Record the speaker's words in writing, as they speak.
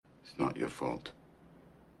Not your fault.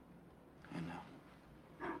 I know.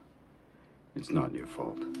 It's not your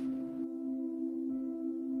fault.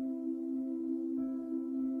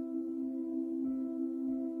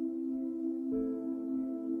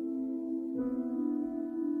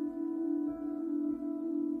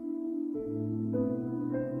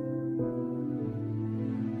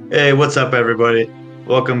 Hey, what's up, everybody?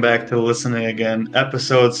 Welcome back to Listening Again,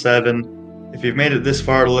 episode 7. If you've made it this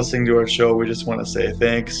far listening to our show, we just want to say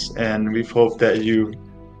thanks, and we hope that you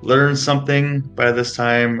learned something by this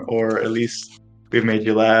time, or at least we've made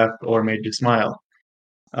you laugh or made you smile.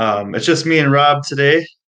 It's just me and Rob today.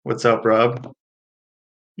 What's up, Rob?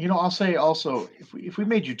 I'll say also, if we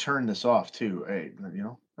made you turn this off too, hey,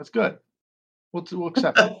 that's good. We'll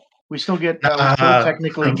accept it. We still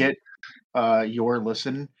technically get your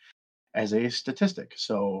listen as a statistic.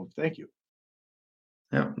 So thank you.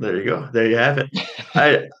 Yeah, there you go. There you have it.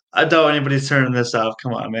 I doubt anybody's turning this off.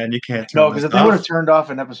 Come on, man, you can't turn No, because if this they would have off. turned off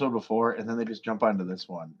an episode before and then they just jump onto this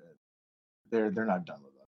one, they're not done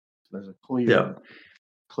with us. There's a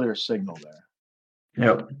clear signal there.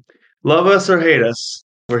 Yep. Love us or hate us,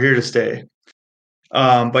 we're here to stay.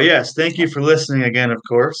 But yes, thank you for listening again, of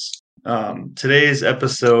course. Today's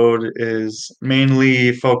episode is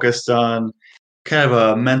mainly focused on kind of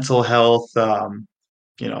a mental health,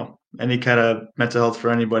 any kind of mental health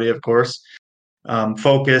for anybody, of course,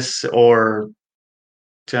 focus or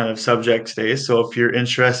kind of subject today. So if you're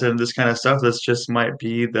interested in this kind of stuff, this just might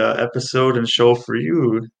be the episode and show for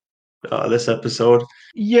you, this episode.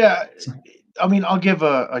 Yeah. I mean, I'll give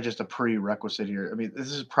just a prerequisite here. I mean,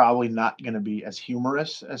 this is probably not going to be as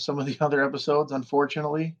humorous as some of the other episodes,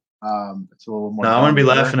 unfortunately. It's a little more. No, I'm going to be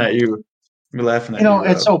laughing at you.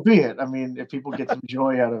 And so be it. I mean, if people get some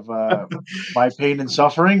joy out of my pain and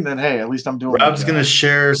suffering, then hey, at least I'm doing. Rob's going to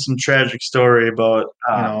share some tragic story about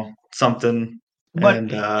something,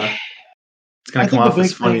 and it's going to come off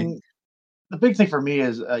as funny. The big thing for me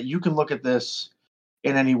is you can look at this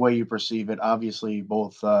in any way you perceive it. Obviously,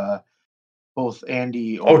 both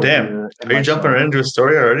Andy. Oh damn! Are you jumping into a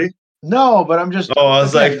story already? No, but I'm just. Oh, I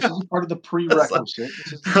was like, this is part of the prerequisite.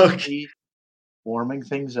 This is okay. Warming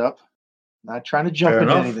things up. Not trying to jump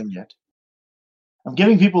into anything yet. I'm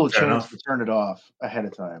giving people a chance to turn it off ahead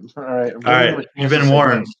of time. All right. All right. You've been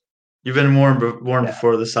warned. You've been warned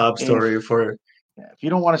before the sob story. If you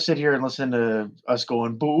don't want to sit here and listen to us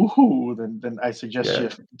going boo hoo, then I suggest you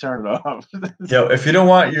turn it off. If you don't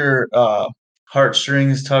want your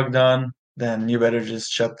heartstrings tugged on, then you better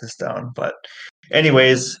just shut this down. But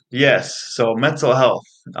anyways, yes. So mental health.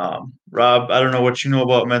 Rob, I don't know what you know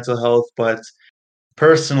about mental health, but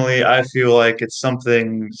personally, I feel like it's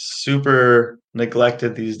something super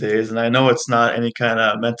neglected these days. And I know it's not any kind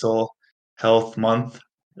of mental health month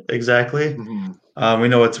exactly. Mm-hmm. We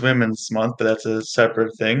know it's Women's Month, but that's a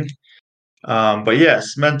separate thing. But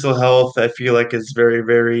yes, mental health, I feel like is very,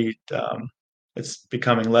 very, it's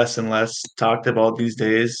becoming less and less talked about these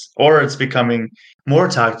days, or it's becoming more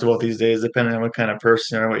talked about these days, depending on what kind of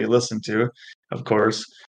person or what you listen to, of course.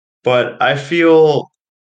 But I feel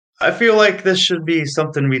like this should be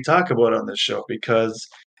something we talk about on this show because,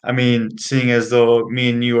 I mean, seeing as though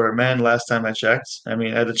me and you are men last time I checked, I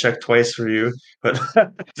mean, I had to check twice for you, but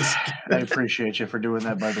I appreciate you for doing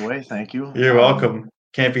that, by the way. Thank you. You're welcome.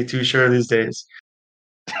 Can't be too sure these days.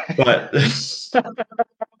 But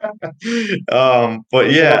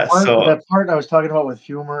but yeah, that part I was talking about with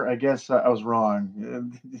humor, I guess I was wrong.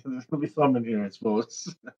 There's gonna be some in here, I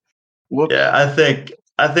suppose. Whoops. Yeah, I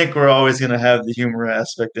think we're always gonna have the humor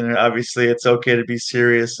aspect in it. Obviously, it's okay to be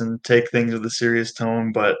serious and take things with a serious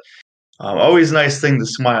tone, but always nice thing to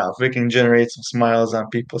smile. If we can generate some smiles on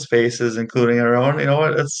people's faces, including our own, you know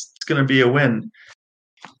what? It's gonna be a win.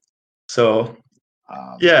 So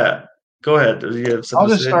yeah. Go ahead. Do you have something I'll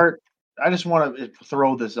just to say? start. I just want to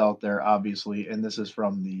throw this out there, obviously, and this is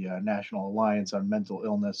from the National Alliance on Mental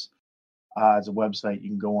Illness. It's a website you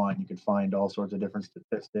can go on. You can find all sorts of different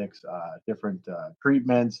statistics, different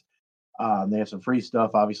treatments. They have some free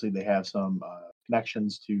stuff. Obviously, they have some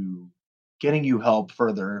connections to getting you help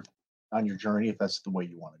further on your journey if that's the way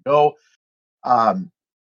you want to go.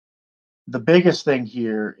 The biggest thing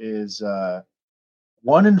here is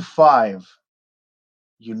 1 in 5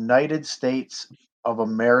 United States of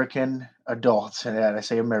American adults, and I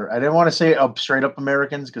say America. I didn't want to say straight up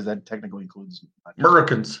Americans because that technically includes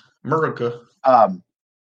America. But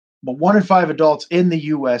 1 in 5 adults in the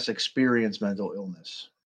U.S. experience mental illness.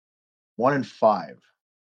 1 in 5.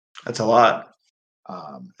 That's a lot.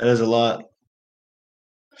 That is a lot.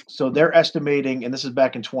 So they're estimating, and this is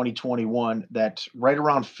back in 2021, that right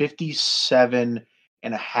around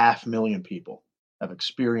 57.5 million people have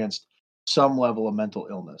experienced some level of mental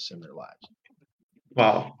illness in their lives.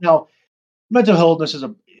 Wow. Now, mental illness is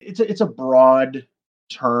it's a broad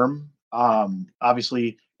term.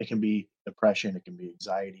 Obviously, it can be depression, it can be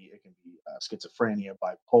anxiety, it can be schizophrenia,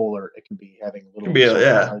 bipolar, it can be having It can little be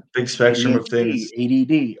disorders like big spectrum of ADHD, things.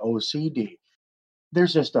 ADD, OCD.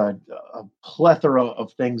 There's just a plethora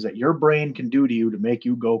of things that your brain can do to you to make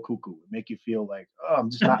you go cuckoo, make you feel like, oh, I'm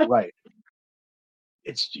just not right.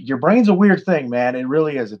 It's your brain's a weird thing, man. It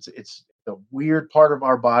really is. It's the weird part of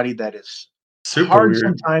our body that is Super hard weird.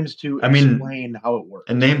 sometimes to I mean, explain how it it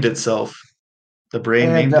works. named itself. The brain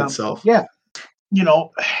And named itself. yeah, you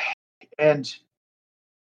know, and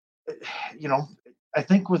you know, I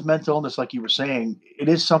think with mental illness, like you were saying, it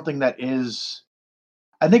is something that is.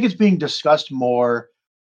 I think it's being discussed more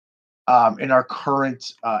in our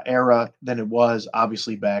current era than it was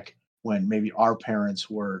obviously back when maybe our parents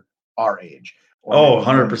were our age, or Oh,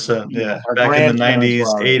 maybe when 100%. Yeah. our Back in the grandparents were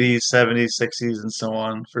 90s, our age. 80s, 70s, 60s, and so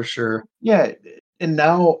on, for sure. Yeah, and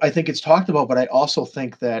now I think it's talked about, but I also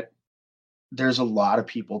think that there's a lot of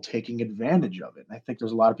people taking advantage of it. And I think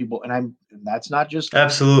there's a lot of people, and that's not just.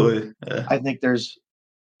 Absolutely. Yeah. I think there's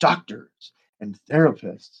doctors and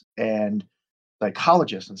therapists and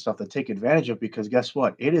psychologists and stuff that take advantage of, because guess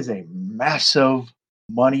what? It is a massive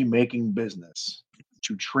money making business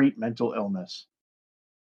to treat mental illness.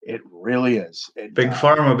 It really is. Big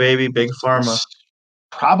pharma, baby. Big pharma. It's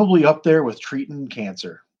probably up there with treating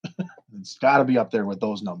cancer. It's got to be up there with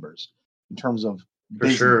those numbers in terms of For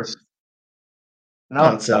sure. business. No,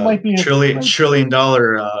 Now, it's that a might be trillion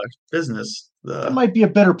dollar business. that might be a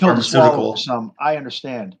bitter pill to swallow for Pharmaceutical. some. I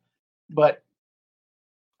understand, but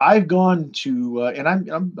I've gone to, and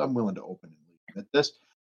I'm willing to openly admit this.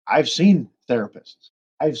 I've seen therapists.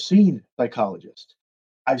 I've seen psychologists.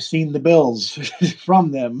 I've seen the bills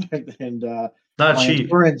from them, and Not my cheap.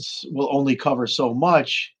 insurance will only cover so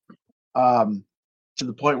much. To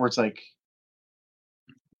the point where it's like,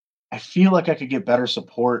 I feel like I could get better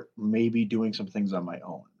support, maybe doing some things on my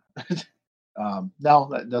own. Now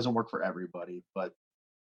that doesn't work for everybody, but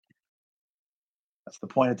that's the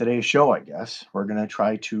point of today's show, I guess. We're gonna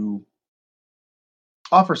try to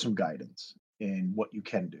offer some guidance in what you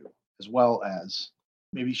can do, as well as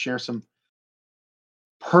maybe share some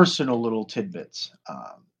personal little tidbits.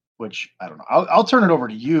 Which I don't know. I'll turn it over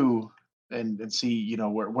to you and see,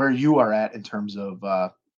 where you are at in terms of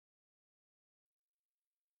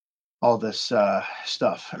all this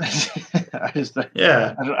stuff.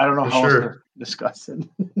 Yeah, I don't know for how else sure. to discuss it.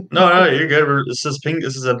 No, you're good. This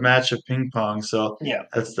is a match of ping pong, so Yeah.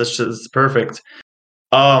 that's just perfect.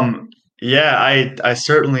 Yeah, I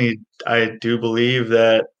certainly I do believe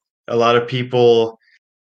that a lot of people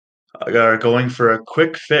are going for a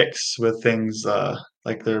quick fix with things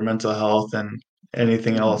like their mental health and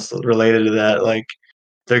anything Mhm. else related to that. Like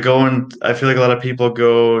I feel like a lot of people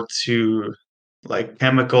go to like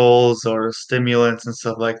chemicals or stimulants and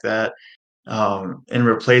stuff like that in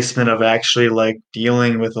replacement of actually like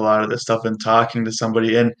dealing with a lot of this stuff and talking to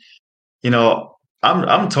somebody. And you know,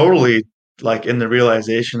 I'm totally like in the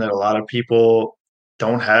realization that a lot of people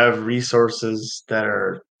don't have resources that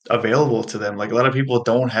are available to them. Like a lot of people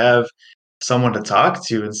don't have someone to talk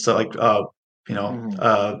to, and so like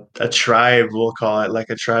Mhm. a tribe, we'll call it, like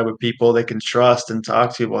a tribe of people they can trust and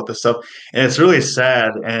talk to about this stuff. And it's really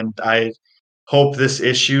sad, and I hope this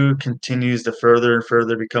issue continues to further and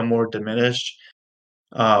further become more diminished.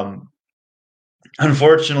 Um,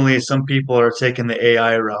 Unfortunately, some people are taking the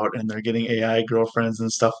AI route and they're getting AI girlfriends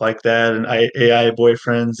and stuff like that, and AI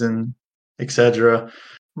boyfriends and etc.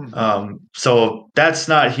 Mhm. So that's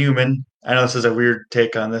not human. I know this is a weird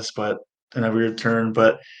take on this, but in a weird turn,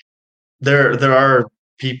 but there are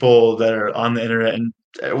people that are on the internet, and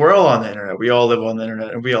we're all on the internet. We all live on the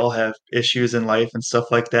internet, and we all have issues in life and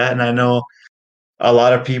stuff like that. And I know a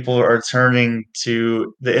lot of people are turning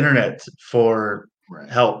to the internet for Right.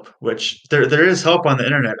 help, which there is help on the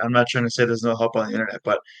internet. I'm not trying to say there's no help on the internet,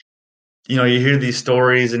 but you hear these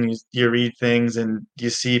stories and you read things and you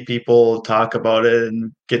see people talk about it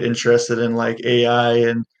and get interested in like AI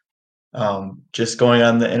and just going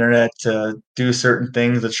on the internet to do certain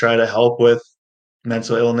things to try to help with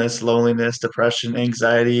mental illness, loneliness, depression,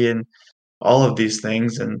 anxiety, and all of these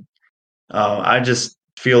things. And I just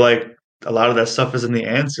feel like a lot of that stuff isn't the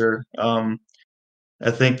answer. I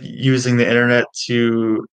think using the internet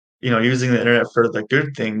for the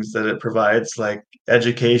good things that it provides, like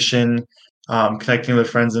education, connecting with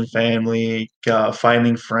friends and family,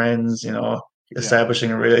 finding friends, Yeah.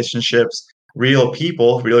 establishing relationships, real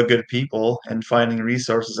people, real good people, and finding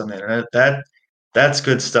resources on the internet. That's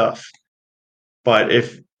good stuff. But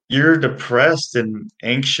if you're depressed and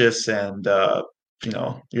anxious and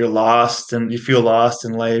you're lost and you feel lost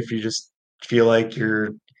in life. You just feel like you're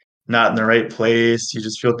not in the right place. You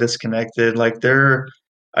just feel disconnected.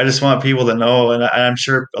 I just want people to know, and I'm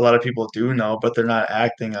sure a lot of people do know, but they're not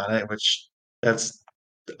acting on it, which that's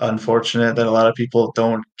unfortunate that a lot of people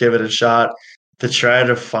don't give it a shot to try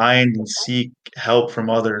to find and seek help from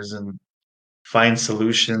others and find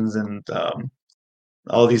solutions and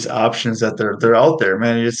all these options that they're out there,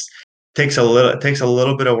 man. It takes a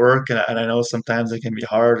little bit of work, and I know sometimes it can be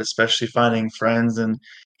hard, especially finding friends, and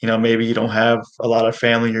maybe you don't have a lot of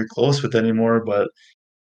family you're close with anymore, but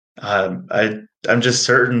I'm just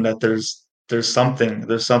certain that there's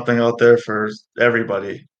something out there for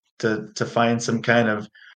everybody to find some kind of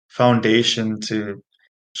foundation to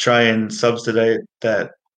try and subsidize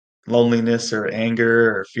that loneliness or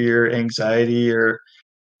anger or fear, anxiety or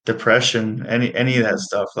depression, any of that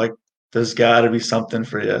stuff. Like there's got to be something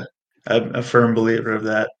for you. I'm a firm believer of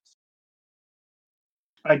that.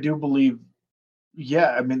 I do believe,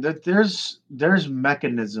 yeah, I mean that there's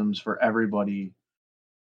mechanisms for everybody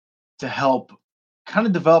to help kind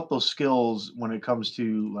of develop those skills when it comes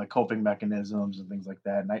to like coping mechanisms and things like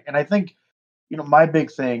that. And I think, my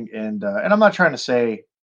big thing, and I'm not trying to say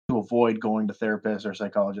to avoid going to therapists or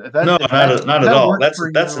psychologists. If that No, if not that at, not if at that all. works That's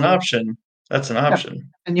for that's an you, option. That's an yeah. option.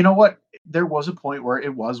 And you know what? There was a point where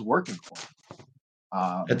it was working for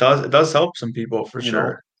me. It does help some people for You know,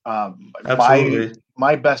 sure. my Absolutely.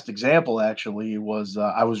 my best example actually was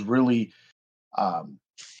I was um,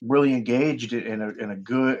 really engaged in a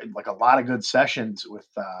good, like a lot of good sessions with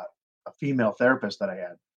a female therapist that I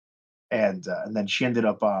had, and then she ended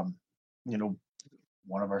up, you know,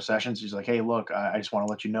 one of our sessions. She's like, "Hey, look, I just want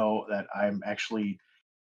to let you know that I'm actually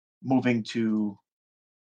moving to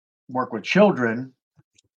work with children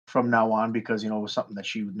from now on because it was something that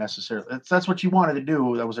she would necessarily that's what she wanted to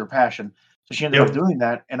do. That was her passion. So she ended up Yep. doing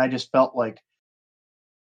that, and I just felt like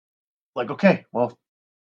okay, well,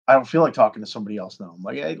 I don't feel like talking to somebody else now. I'm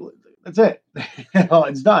like, hey, that's it.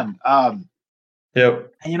 It's done.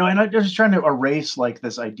 Yep. And I'm just trying to erase like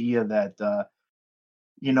this idea that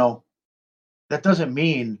you know that doesn't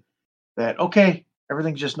mean that okay,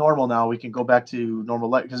 everything's just normal now. We can go back to normal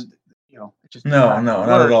life because it's No, not going no, to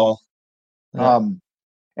not at work. all. Yep. Um,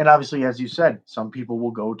 and obviously, as you said, some people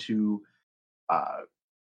will go to uh,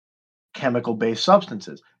 chemical-based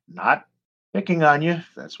substances. Not picking on you. If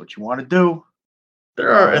that's what you want to do.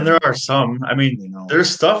 There are some. I mean, You know, there's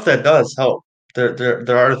stuff that does help.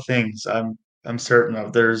 There are things I'm certain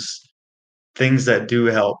of. There's things that do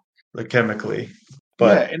help, like chemically.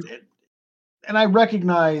 yeah, But and I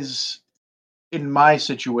recognize in my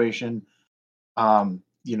situation,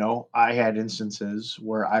 I had instances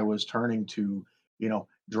where I was turning to,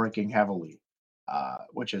 drinking heavily,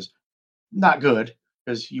 which is not good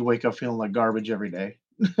because you wake up feeling like garbage every day.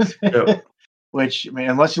 yep. Which, I mean,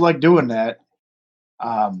 unless you like doing that,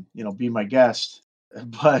 be my guest.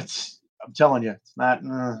 But I'm telling you, it's not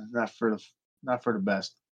for the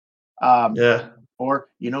best. Um, Yeah. or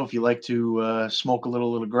if you like to smoke a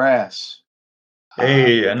little grass, uh,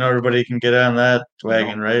 Hey, I know everybody can get on that you know,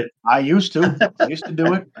 wagon, right? I used to. I used to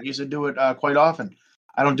do it. I used to do it quite often.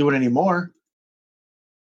 I don't do it anymore,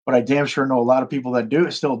 but I damn sure know a lot of people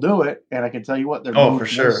that still do it, and I can tell you what, their Oh, mood for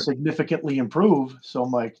does sure. significantly improve. So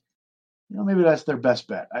I'm like, maybe that's their best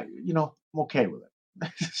bet. I'm okay with it.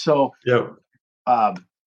 So Yep. um,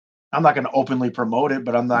 I'm not going to openly promote it,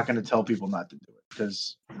 but I'm not going to tell people not to do it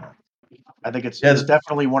because I think it's Yeah,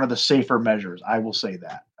 definitely one of the safer measures. I will say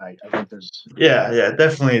that. I think there's yeah,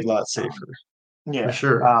 definitely a lot um, safer for yeah.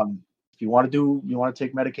 sure. If you want to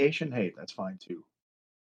take medication, hey, that's fine too.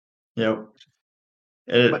 Yep.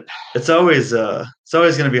 But It's always going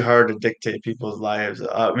to be hard to dictate people's lives.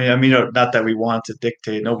 I mean, not that we want to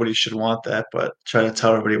dictate. Nobody should want that, but try to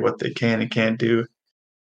tell everybody what they can and can't do.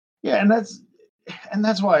 yeah, and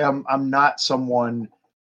that's why I'm not someone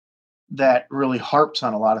that really harps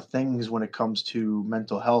on a lot of things when it comes to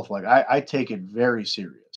mental health. Like I take it very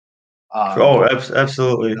serious. Um, Oh, you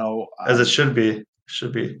absolutely, know, as it um, should be.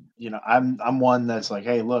 Should be. I'm one that's like,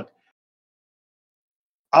 hey, look,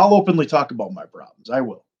 I'll openly talk about my problems. I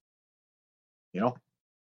will. You know,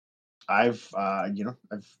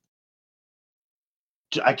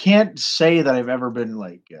 I can't say that I've ever been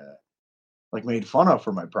like made fun of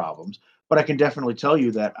for my problems, but I can definitely tell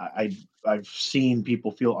you that I've seen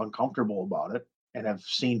people feel uncomfortable about it, and I've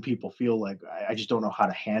seen people feel like I just don't know how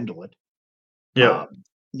to handle it. Yep.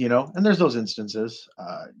 And there's those instances.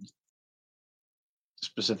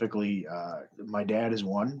 Specifically, my dad is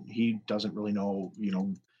one. He doesn't really know.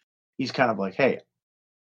 He's kind of like, hey,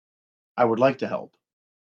 I would like to help.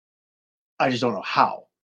 I just don't know how.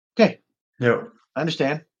 Okay, Yep. I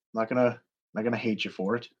understand. I'm not gonna. not gonna hate you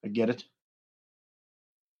for it. I get it,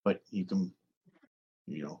 but you can,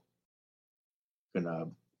 you know,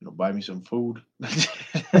 buy me some food.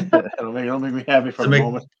 It'll make me happy for Some the Mc,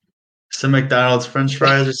 moment. some McDonald's French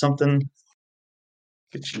fries or something.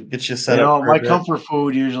 Get you set up for a My bit. comfort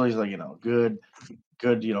food usually is like, good,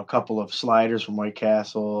 couple of sliders from White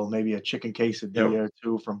Castle, maybe a chicken Yep. quesadilla or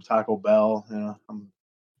two from Taco Bell.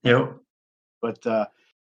 Yep.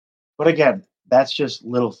 But again, that's just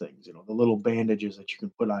little things, the little bandages that you can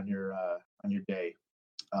put on your day.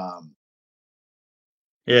 Um,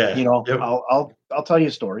 Yeah. Yep. I'll tell you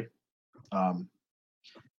a story. Um,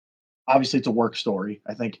 Obviously, it's a work story.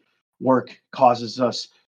 I think work causes us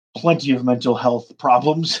plenty of mental health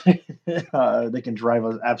problems. They can drive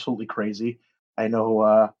us absolutely crazy. I know.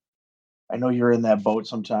 I know you're in that boat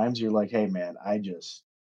sometimes. You're like, hey man, I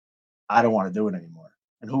don't want to do it anymore.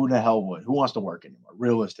 And who the hell would? Who wants to work anymore?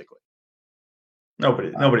 Realistically,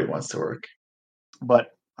 Nobody wants to work. but Nobody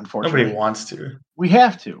unfortunately, wants to. we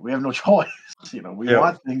have to. We have no choice. We Yep.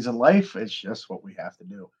 want things in life. It's just what we have to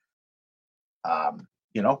do. I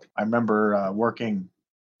remember working.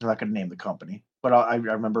 I'm not going to name the company, but I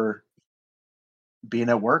remember being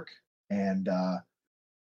at work, and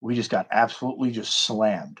we just got absolutely just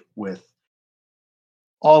slammed with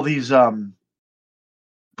all these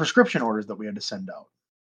prescription orders that we had to send out,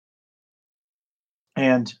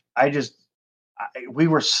 and we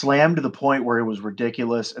were slammed to the point where it was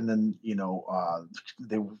ridiculous. And then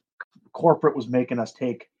the corporate was making us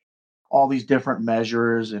take all these different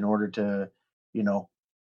measures in order to you know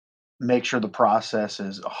make sure the process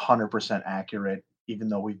is 100% accurate, even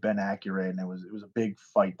though we've been accurate. And it was a big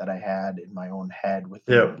fight that I had in my own head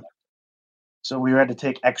within me. Yep. So we had to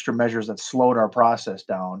take extra measures that slowed our process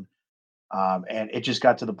down. And it just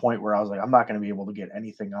got to the point where I was like, I'm not going to be able to get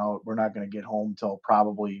anything out. We're not going to get home till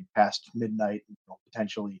probably past midnight,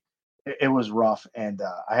 potentially. It was rough. And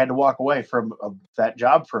I had to walk away from that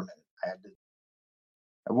job for a minute.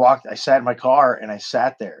 I sat in my car and I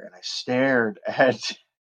sat there and I stared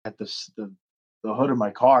at the hood of my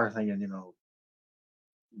car thinking,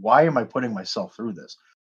 why am I putting myself through this?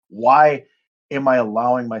 Why am I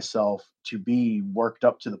allowing myself to be worked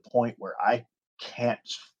up to the point where I can't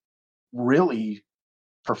really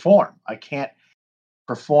perform? I can't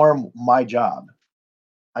perform my job.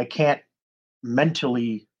 I can't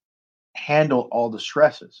mentally handle all the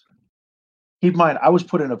stresses. Keep in mind, I was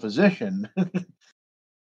put in a position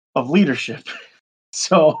of leadership.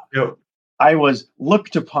 So Yep. I was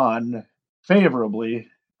looked upon favorably,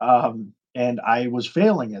 and I was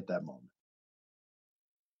failing at that moment.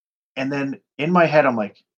 And then in my head, I'm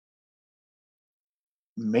like,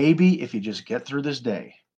 maybe if you just get through this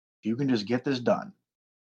day, if you can just get this done,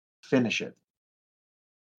 finish it,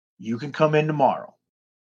 you can come in tomorrow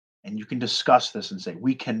and you can discuss this and say,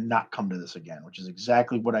 we cannot come to this again, which is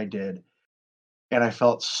exactly what I did. And I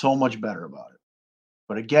felt so much better about it.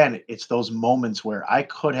 But again, it's those moments where I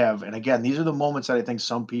could have, and again, these are the moments that I think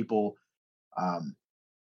some people, um,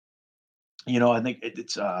 I think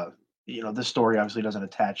this story obviously doesn't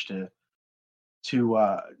attach to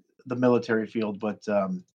the military field, but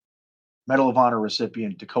Medal of Honor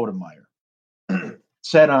recipient Dakota Meyer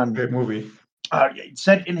said on Great movie.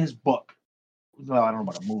 said in his book. Well, I don't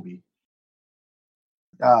know about a movie.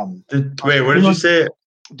 Wait, what did you say?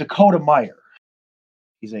 Dakota Meyer.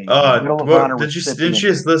 He's a Medal of Honor Didn't recipient. you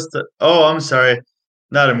just list oh, I'm sorry.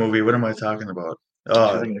 Not a movie. What am I talking about?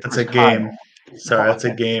 So you're thinking of That's Chris a game. Kyle. Sorry, Oh, that's a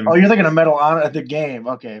okay. game. Oh, you're thinking of Medal of Honor at the game.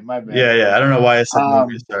 Okay, my bad. Yeah. I don't know why I said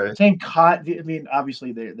movie. Sorry. Same con. I mean,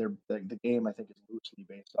 obviously, the game. I think is loosely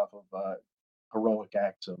based off of heroic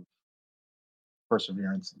acts of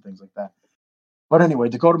perseverance and things like that. But anyway,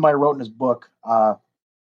 Dakota Meyer wrote in his book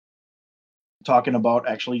talking about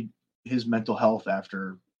actually his mental health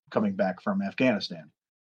after coming back from Afghanistan,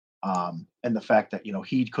 and the fact that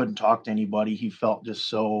he couldn't talk to anybody. He felt just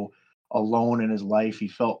so alone in his life. He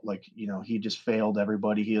felt like he just failed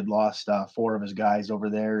everybody. He had lost 4 of his guys over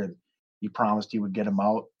there, and he promised he would get him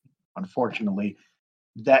out. Unfortunately,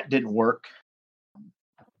 that didn't work.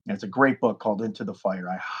 And it's a great book called Into the Fire.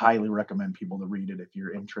 I highly recommend people to read it if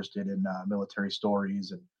you're interested in military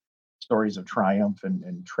stories and stories of triumph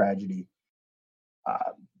and tragedy.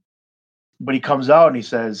 Uh, but he comes out and he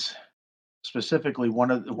says specifically one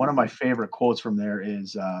of my favorite quotes from there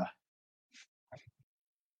is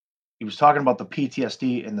he was talking about the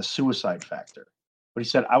PTSD and the suicide factor. But he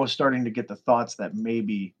said I was starting to get the thoughts that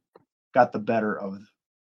maybe got the better of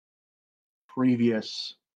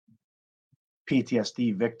previous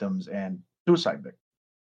PTSD victims and suicide victims.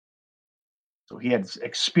 So he had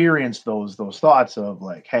experienced those thoughts of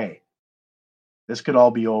like, hey, this could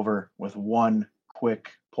all be over with one quick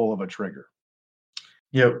pull of a trigger.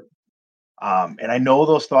 Yep. And I know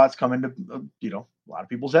those thoughts come into, a lot of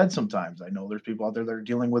people's heads sometimes. I know there's people out there that are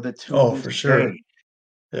dealing with it to Oh, this for sure. day.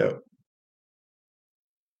 Yep.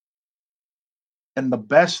 And the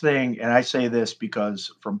best thing, and I say this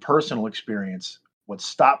because from personal experience, what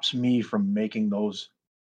stops me from making those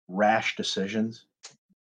rash decisions,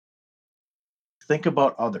 think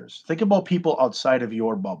about others. Think about people outside of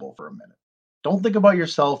your bubble for a minute. Don't think about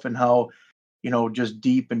yourself and how, just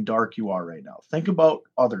deep and dark you are right now. Think about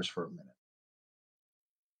others for a minute.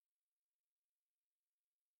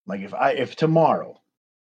 Like if tomorrow,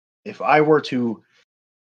 if I were to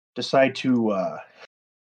decide to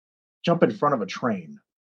jump in front of a train,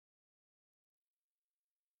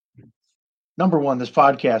 number one, this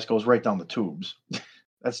podcast goes right down the tubes.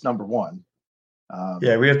 That's number one.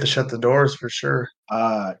 Yeah, we have to shut the doors for sure.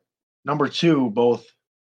 Number two, both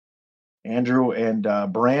Andrew and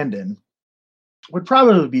Brandon would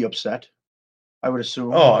probably be upset, I would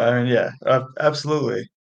assume. Oh, I mean, yeah, absolutely.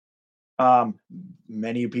 Um,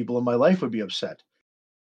 Many people in my life would be upset.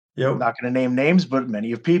 I'm Yep. not going to name names, but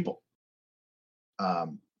many of people.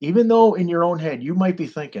 Even though in your own head you might be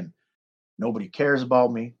thinking, nobody cares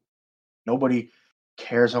about me, nobody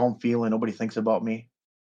cares how I'm feeling, nobody thinks about me.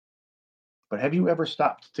 But have you ever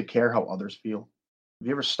stopped to care how others feel? Have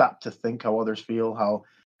you ever stopped to think how others feel, how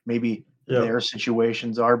maybe Yep. their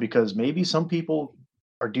situations are? Because maybe some people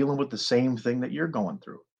are dealing with the same thing that you're going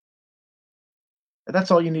through. And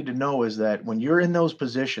that's all you need to know is that when you're in those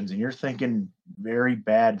positions and you're thinking very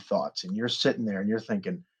bad thoughts and you're sitting there and you're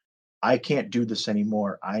thinking, I can't do this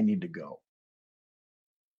anymore, I need to go.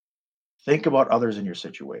 Think about others in your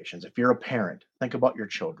situations. If you're a parent, think about your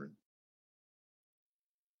children.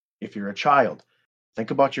 If you're a child,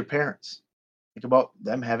 think about your parents. Think about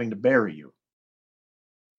them having to bury you.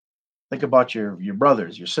 Think about your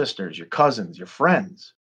brothers, your sisters, your cousins, your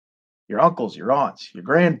friends, your uncles, your aunts, your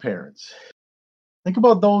grandparents. Think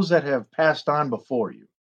about those that have passed on before you,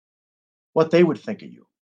 what they would think of you.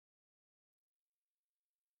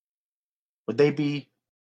 Would they be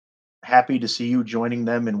happy to see you joining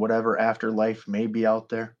them in whatever afterlife may be out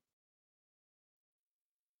there?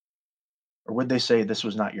 Or would they say this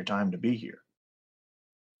was not your time to be here?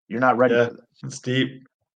 You're not ready Yeah, for this. it's deep.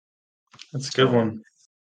 That's a good So, one.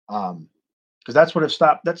 because that's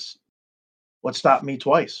what stopped me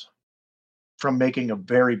twice from making a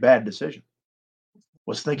very bad decision,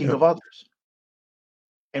 was thinking of Yep. others.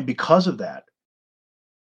 And because of that,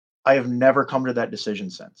 I have never come to that decision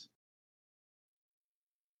since,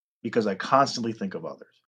 because I constantly think of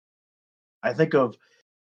others. I think of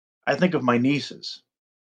I think of my nieces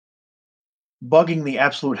bugging the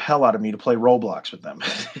absolute hell out of me to play Roblox with them.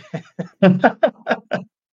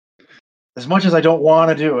 As much as I don't want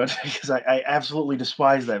to do it, because I absolutely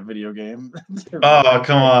despise that video game. Oh,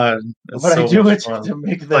 come on. But It's I so do much it fun. to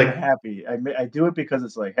make them Like, happy. I do it because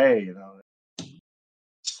it's like, hey,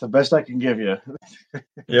 it's the best I can give you.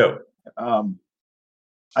 yep. Um,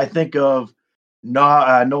 I think of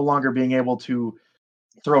no longer being able to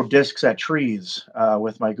throw discs at trees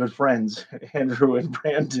with my good friends Andrew and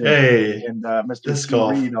Brandon Hey, and Mr. disc T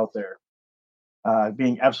golf. Reed out there,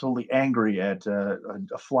 being absolutely angry at a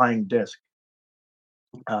flying disc,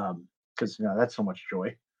 because that's so much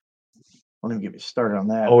joy. Don't even get me started on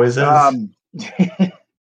that. Always is.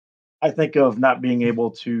 I think of not being able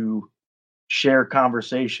to share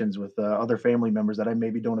conversations with other family members that I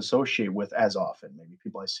maybe don't associate with as often. Maybe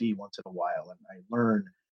people I see once in a while, and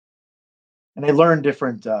I learn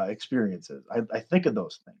different experiences. I think of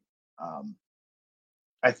those things. Um,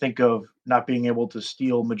 I think of not being able to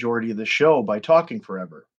steal majority of the show by talking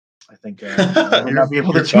forever. I think I would You're not be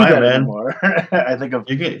able to you're do fine, that man. anymore. I think of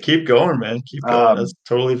You can keep going, man. Keep going. That's um,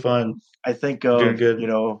 totally fine. I think You're doing of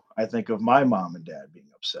good. I think of my mom and dad being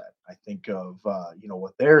upset. I think of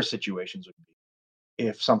what their situations would be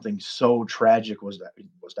if something so tragic was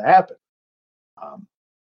to happen. Um,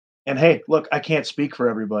 and hey, look, I can't speak for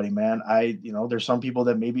everybody, man. There's some people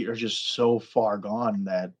that maybe are just so far gone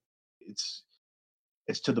that it's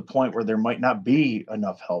it's to the point where there might not be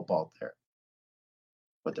enough help out there.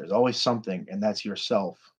 But there's always something, and that's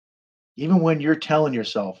yourself. Even when you're telling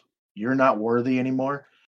yourself you're not worthy anymore,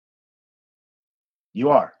 you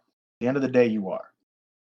are. At the end of the day, you are.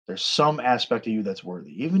 There's some aspect of you that's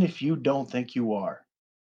worthy, even if you don't think you are.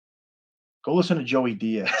 Go listen to Joey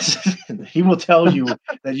Diaz. He will tell you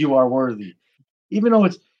that you are worthy, even though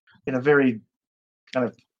it's in a very kind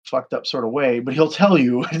of fucked up sort of way, but he'll tell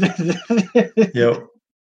you Yep.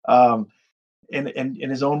 um, in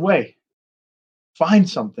his own way. Find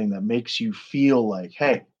something that makes you feel like,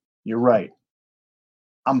 hey, you're right.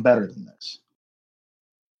 I'm better than this.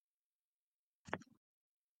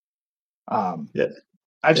 Um, Yeah.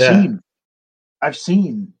 I've Yeah.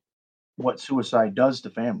 seen what suicide does to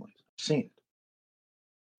families. I've seen it.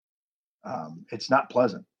 It's not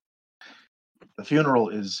pleasant. The funeral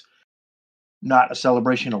is not a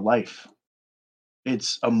celebration of life.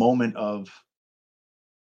 It's a moment of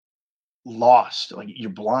lost. Like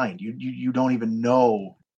you're blind. You don't even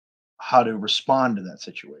know how to respond to that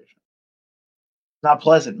situation. Not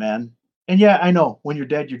pleasant, man. And yeah, I know when you're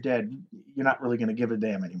dead, you're dead. You're not really going to give a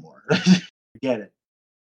damn anymore. Get it.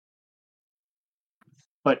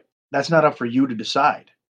 But that's not up for you to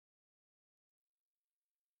decide.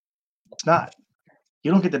 It's not.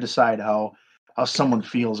 You don't get to decide how someone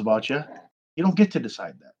feels about you. You don't get to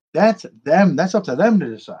decide that. That's them. That's up to them to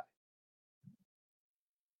decide.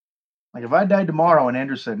 Like if I died tomorrow and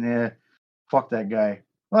Andrew said, "Yeah, fuck that guy,"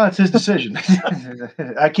 well, it's his decision.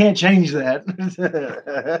 I can't change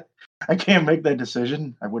that. I can't make that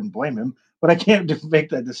decision. I wouldn't blame him, but I can't make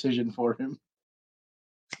that decision for him.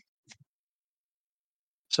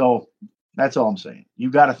 So that's all I'm saying. You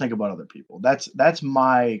got to think about other people. That's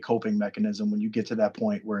my coping mechanism when you get to that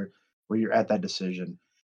point where you're at that decision.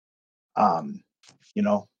 Um, you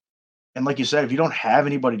know, and like you said, if you don't have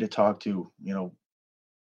anybody to talk to,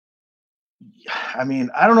 I mean,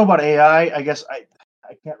 I don't know about AI. I guess I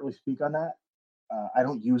can't really speak on that. I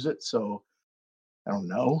don't use it, so I don't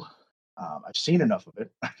know. I've seen enough of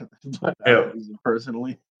it, but I Yeah. don't use it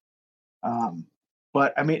personally. Um,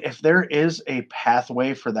 but I mean, if there is a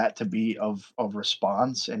pathway for that to be of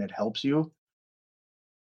response and it helps you,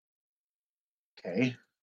 okay,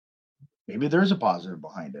 maybe there's a positive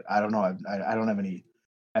behind it. I don't know. I don't have any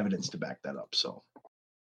evidence to back that up, so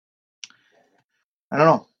I don't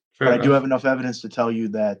know. Fair But I do enough. have enough evidence to tell you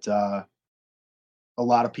that a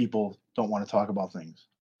lot of people don't want to talk about things,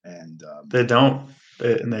 and They don't.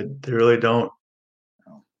 They really don't.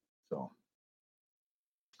 so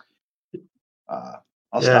I'll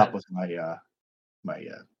Yeah. stop with my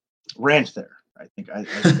rant there. I think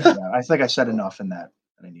I said enough in that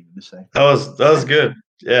I needed to say. That was good.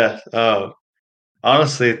 Yeah.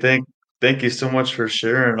 Honestly, thank you so much for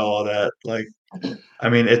sharing all of that. Like, I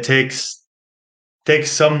mean, it takes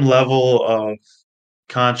some level of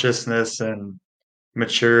consciousness and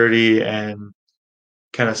maturity and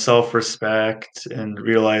kind of self-respect and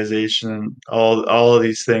realization, all of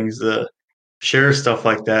these things to share stuff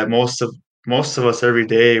like that. Most of us every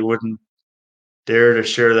day wouldn't dare to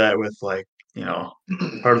share that with, like, you know,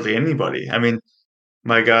 hardly anybody. I mean,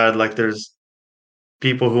 my God, like there's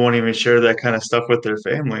people who won't even share that kind of stuff with their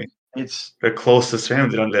family, It's their closest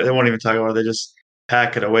family. They won't even talk about it. They just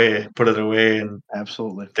pack it away, put it away, and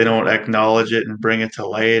absolutely. they don't acknowledge it and bring it to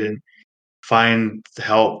light and find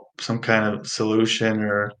help, some kind of solution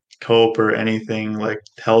or cope or anything like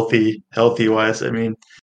healthy wise. I mean,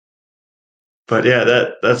 but yeah,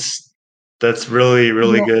 that's really You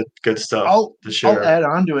really know, good stuff to I'll share. add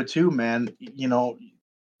on to it too, man.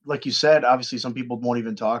 Like you said, obviously some people won't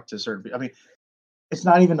even talk to certain people. I mean, it's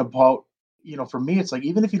not even about, for me, it's like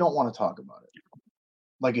even if you don't want to talk about it,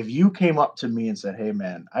 like if you came up to me and said, "Hey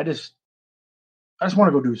man, I just want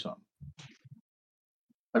to go do something."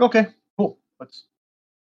 Like, okay, cool. Let's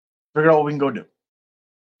figure out what we can go do.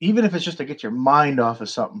 Even if it's just to get your mind off of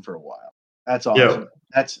something for a while. That's Yeah,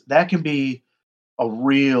 awesome. That can be a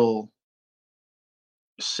real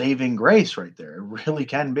saving grace right there. It really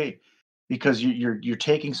can be. Because you're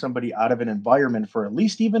taking somebody out of an environment for at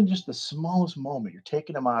least even just the smallest moment. You're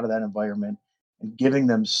taking them out of that environment and giving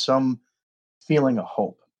them some feeling of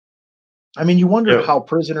hope. I mean, you wonder yeah, how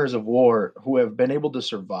prisoners of war who have been able to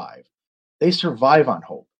survive, they survive on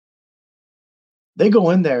hope. They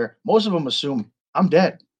go in there, most of them assume, I'm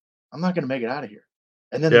dead. I'm not going to make it out of here.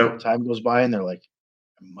 And then yeah, time goes by and they're like,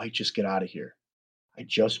 I might just get out of here. I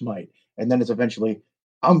just might. And then it's eventually,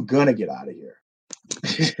 I'm going to get out of here.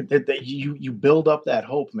 You build up that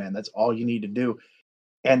hope, man. That's all you need to do.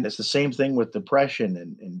 And it's the same thing with depression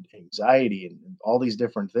and anxiety and all these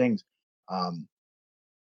different things. Um,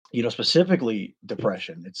 specifically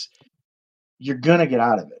depression. It's You're gonna get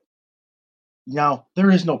out of it. Now,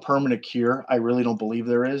 there is no permanent cure. I really don't believe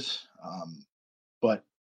there is. But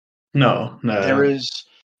no, there no, is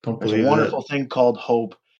don't there's a believe that. wonderful thing called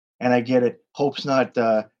hope, and I get it. Hope's not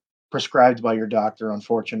prescribed by your doctor,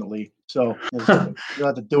 unfortunately. So you'll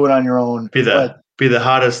have to do it on your own. But Be the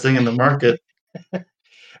hottest thing in the market.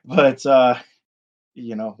 but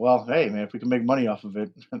well, hey man, if we can make money off of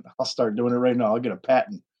it, I'll start doing it right now. I'll get a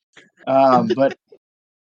patent. But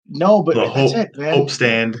no, but The that's it, hope man.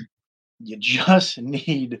 stand. You just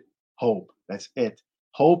need hope. That's it.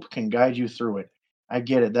 Hope can guide you through it. I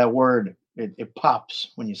get it. That word, it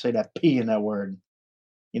pops when you say that P in that word.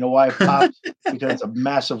 You know why it pops? Because it's a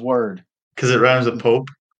massive word. Because it rhymes with Pope.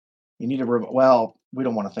 You need to well, we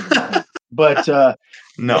don't want to think about it. But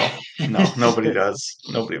No, nobody does.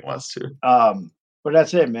 Nobody wants to. but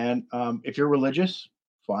that's it, man. If you're religious,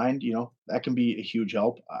 fine, that can be a huge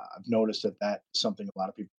help. I've noticed that that's something a lot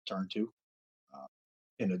of people turn to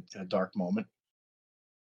in a dark moment.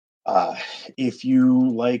 If you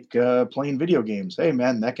like playing video games, hey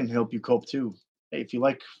man, that can help you cope too. Hey, if you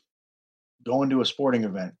like going to a sporting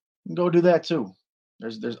event, you can go do that too.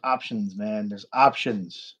 There's options, man. There's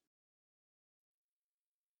options.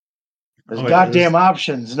 There's Oh, yeah, goddamn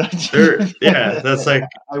options. yeah, that's like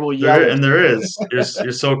I will yell there, it. and there is.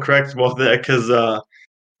 You're so correct about that because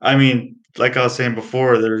I mean, like I was saying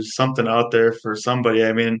before, there's something out there for somebody.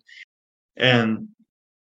 I mean, and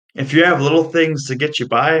if you have little things to get you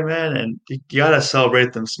by, man, and you gotta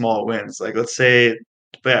celebrate them small wins. Like let's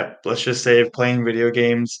just say if playing video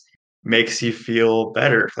games makes you feel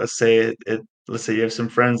better. Let's say you have some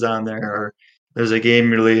friends on there, or there's a game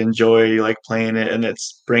you really enjoy, you like playing it, and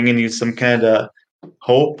it's bringing you some kind of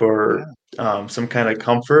hope or some kind of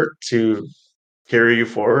comfort to carry you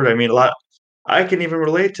forward. I mean, I can even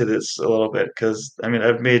relate to this a little bit because I mean,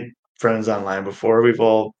 I've made friends online before. We've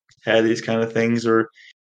all had these kind of things where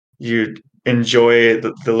you enjoy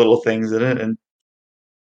the little things in it, and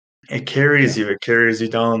it carries Yeah. you. It carries you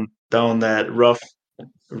down that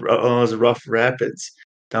those rough rapids,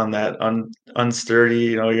 down that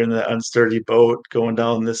unsturdy. You're in that unsturdy boat going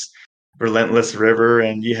down this relentless river,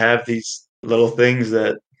 and you have these little things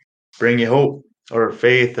that bring you hope or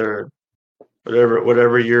faith or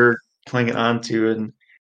whatever you're clinging on to, and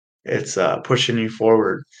it's pushing you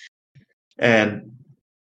forward. And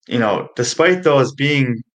despite those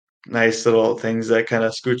being nice little things that kind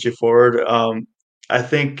of scoot you forward, I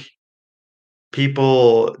think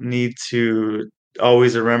people need to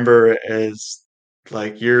always remember is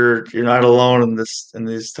like you're not alone in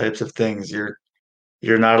these types of things. You're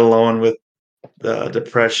not alone with the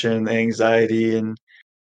depression, anxiety, and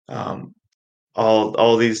um,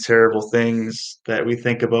 all these terrible things that we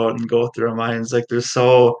think about and go through our minds. Like there's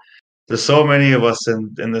so many of us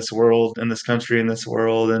in this world, in this country, in this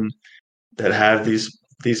world, and that have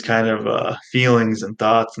these kind of feelings and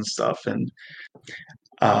thoughts and stuff. And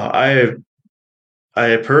I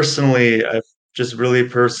I just really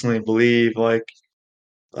personally believe like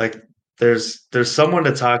there's someone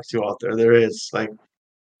to talk to out there. There is like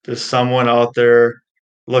there's someone out there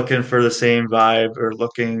looking for the same vibe or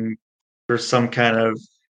looking for some kind of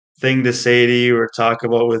thing to say to you or talk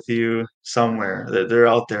about with you somewhere. They're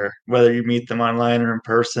out there, whether you meet them online or in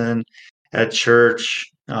person, at church,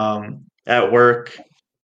 at work,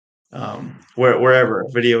 wherever,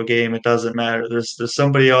 video game, it doesn't matter. There's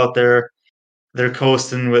somebody out there. They're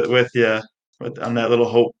coasting with you on that little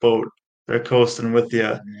hope boat. They're coasting with you,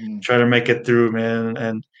 Mhm. trying to make it through,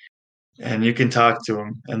 man. And you can talk to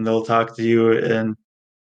them, and they'll talk to you. And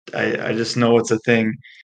I just know it's a thing.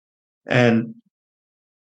 And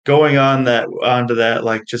going onto that,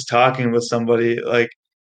 like just talking with somebody, like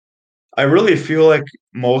I really feel like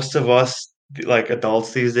most of us, like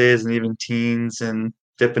adults these days, and even teens, and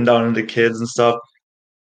dipping down into kids and stuff.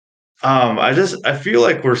 I feel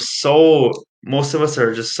like most of us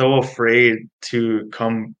are just so afraid to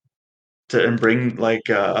come to and bring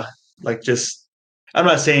just I'm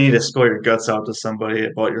not saying you need to spill your guts out to somebody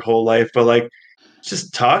about your whole life, but like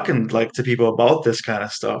just talking like to people about this kind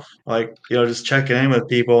of stuff. Like, just checking in with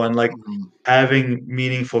people and like Mhm. having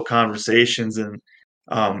meaningful conversations and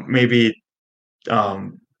maybe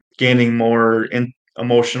um gaining more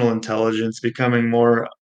emotional intelligence, becoming more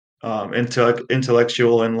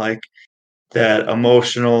intellectual and like that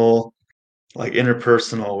emotional, like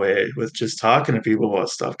interpersonal way with just talking to people about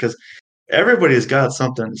stuff because everybody's got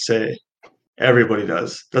something to say. Everybody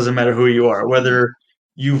does. Doesn't matter who you are, Mhm. whether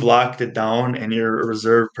you've locked it down and you're a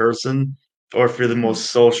reserved person or if you're the Mhm.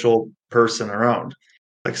 most social person around.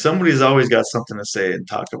 Like somebody's always got something to say and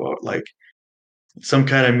talk about, like some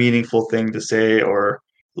kind of meaningful thing to say or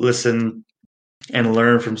listen and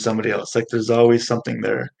learn from somebody else. Like there's always something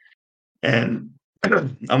there. And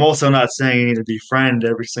I'm also not saying you need to befriend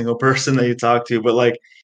every single person that you talk to, but like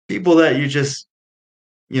people that you just,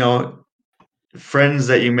 you know, friends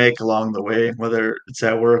that you make along the way, whether it's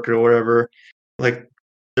at work or whatever, like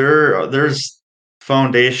there's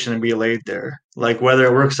foundation to be laid there. Like whether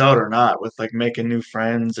it works out or not with like making new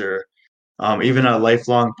friends or even a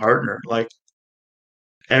lifelong partner. Like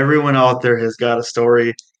everyone out there has got a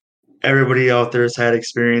story. Everybody out there has had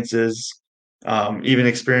experiences, even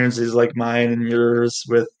experiences like mine and yours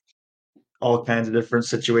with all kinds of different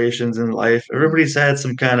situations in life. Mhm. Everybody's had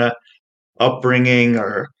some kind of upbringing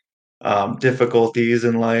or difficulties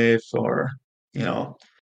in life, or you know,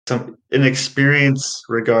 an experience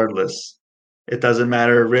regardless. It doesn't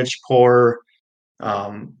matter rich, poor,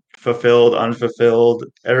 fulfilled, unfulfilled.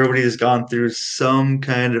 Everybody's gone through some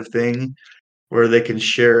kind of thing where they can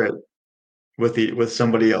share it with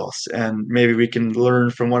somebody else, and maybe we can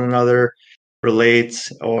learn from one another,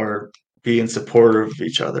 relate, or be in support of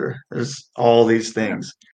each other. There's all these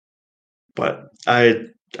things, but I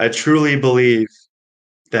truly believe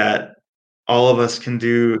that all of us can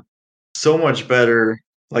do so much better.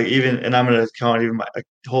 Like even, and I'm gonna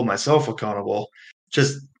hold myself accountable.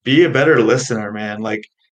 Just be a better listener, man. Like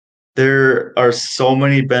there are so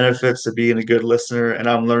many benefits to being a good listener, and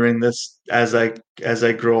I'm learning this as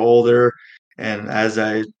I grow older, and as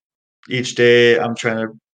I each day I'm trying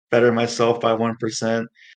to better myself by 1%.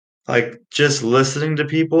 Like just listening to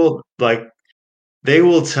people, like they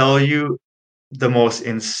will tell you the most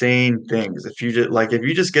insane things. If you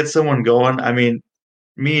just get someone going, I mean,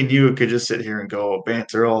 me and you could just sit here and go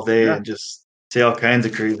banter all day Yeah. and just say all kinds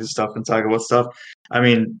of crazy stuff and talk about stuff. I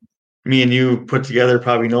mean, me and you put together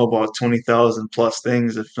probably know about 20,000 plus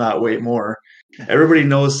things, if not way more. Everybody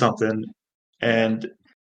knows something. And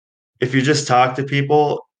if you just talk to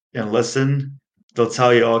people and listen, they'll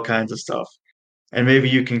tell you all kinds of stuff. And maybe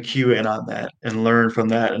you can cue in on that and learn from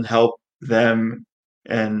that and them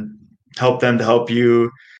and help them to help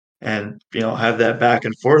you, and have that back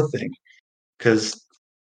and forth thing. Because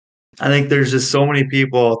I think there's just so many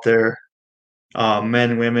people out there,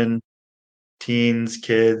 men, women, teens,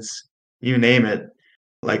 kids, you name it.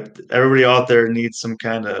 Like everybody out there needs some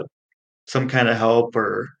kind of help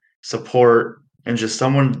or support, and just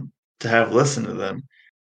someone to have listen to them.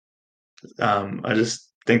 I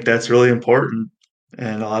just think that's really important,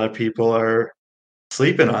 and a lot of people are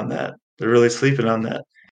sleeping on that. They're really sleeping on that.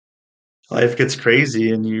 Life gets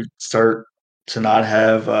crazy, and you start not to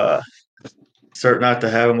have a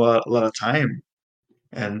lot of time,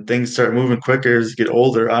 and things start moving quicker as you get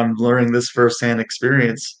older. I'm learning this firsthand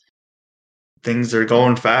experience. Things are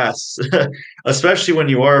going fast, especially when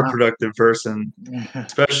you are a Wow. productive person,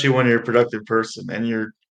 especially when you're a productive person and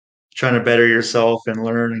you're trying to better yourself and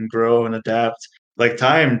learn and grow and adapt. Like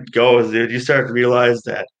time goes, dude. You start to realize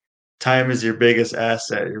that time is your biggest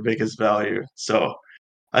asset, your biggest value. So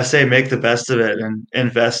I say make the best of it and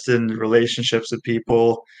invest in relationships with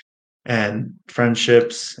people and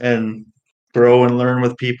friendships, and grow and learn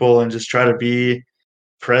with people, and just try to be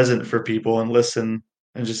present for people and listen,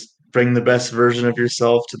 and just bring the best version of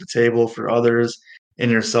yourself to the table for others, and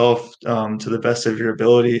yourself, to the best of your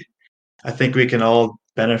ability. I think we can all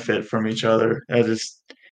benefit from each other. I just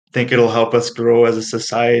think it'll help us grow as a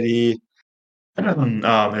society,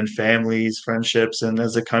 and families, friendships, and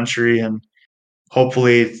as a country, and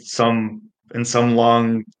hopefully in some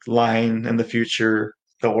long line in the future,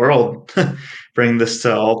 the world. Bring this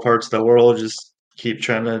to all parts of the world. Just keep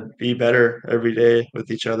trying to be better every day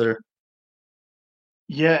with each other.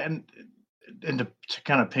 Yeah, and to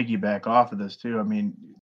kind of piggyback off of this too, I mean,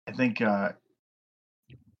 I think uh,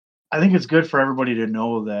 I think it's good for everybody to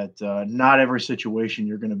know that not every situation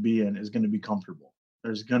you're going to be in is going to be comfortable.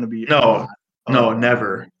 There's going to be a No, lot no, of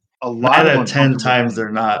never. a lot Nine of out of 10 uncomfortable times things. they're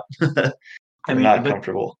not. I They're mean, not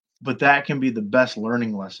comfortable. but that can be the best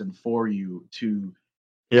learning lesson for you to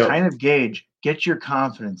Yep. kind of gauge, get your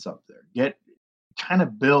confidence up there, get kind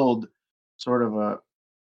of build sort of a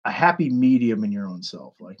happy medium in your own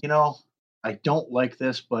self. Like, I don't like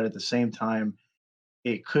this, but at the same time,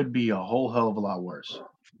 it could be a whole hell of a lot worse.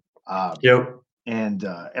 Um, Yep. and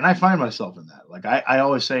I find myself in that. Like I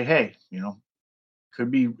always say, hey,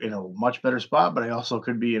 could be in a much better spot, but I also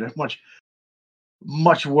could be in a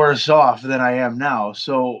much worse off than I am now.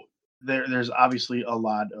 So there's obviously a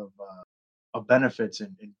lot of benefits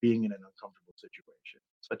in being in an uncomfortable situation,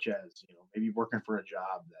 such as maybe working for a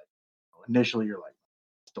job that initially you're like,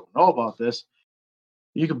 don't know about this.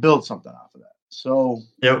 You could build something off of that. So,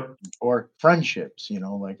 Yep. or friendships,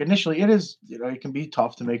 like initially it is, it can be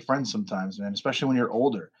tough to make friends sometimes, man, especially when you're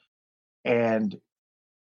older. And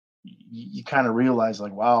you kind of realize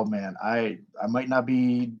like, wow, man, I might not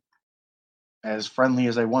be as friendly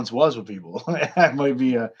as I once was with people. I might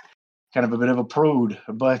be a kind of a bit of a prude,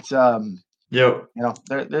 but Yep.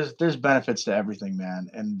 there's benefits to everything, man.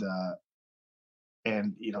 And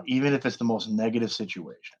even if it's the most negative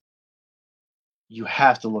situation, you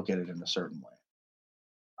have to look at it in a certain way.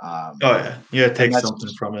 Oh yeah. You gotta And take that's something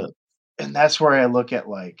from it. where I look at,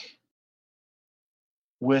 like,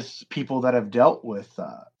 with people that have dealt with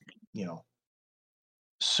you know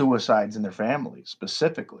suicides in their families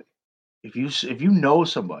specifically. If you know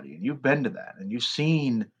somebody and you've been to that and you've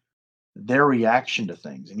seen their reaction to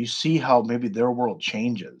things and you see how maybe their world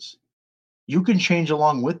changes, you can change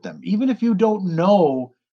along with them, even if you don't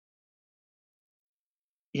know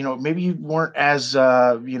maybe you weren't as,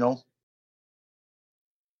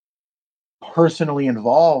 personally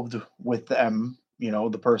involved with them,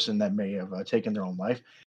 the person that may have taken their own life.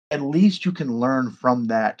 At least you can learn from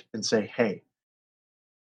that and say, hey,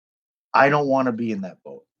 I don't want to be in that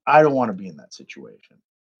boat. I don't want to be in that situation.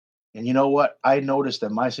 And you know what? I noticed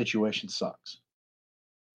that my situation sucks.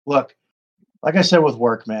 Look, like I said with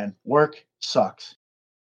work, man, work sucks.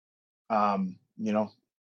 You know,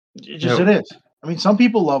 it Yep. is. I mean, some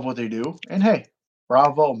people love what they do, and hey,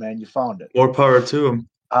 bravo, man, you found it. More power to him.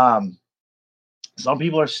 Um, some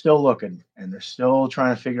people are still looking, and they're still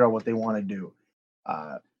trying to figure out what they want to do.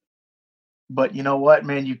 Uh, but you know what,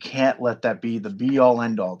 man, you can't let that be the be all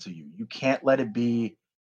end all to you. You can't let it be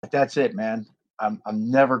like that's it, man. I'm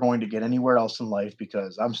never going to get anywhere else in life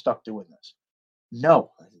because I'm stuck doing this. No,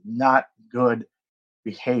 not good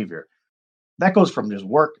behavior. That goes from just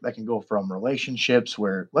work, that can go from relationships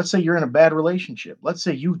where let's say you're in a bad relationship. Let's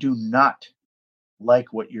say you do not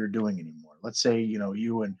like what you're doing anymore. Let's say,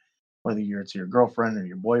 you and whether it's your girlfriend or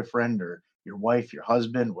your boyfriend or your wife, your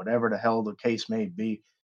husband, whatever the hell the case may be,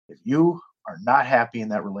 if you are not happy in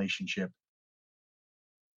that relationship,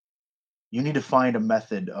 you need to find a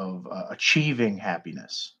method of achieving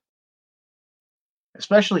happiness.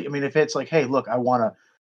 Especially, I mean, if it's like, hey, look, I want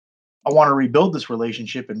to rebuild this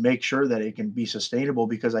relationship and make sure that it can be sustainable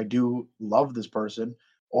because I do love this person.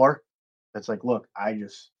 Or it's like, look, I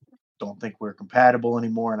just don't think we're compatible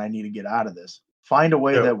anymore and I need to get out of this. Find a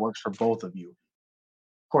way Yep. that works for both of you.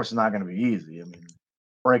 Of course, it's not going to be easy. I mean,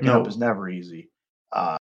 breaking up is No. never easy.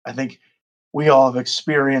 I think we all have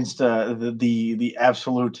experienced the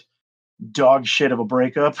absolute dog shit of a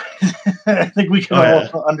breakup. I think we can Oh all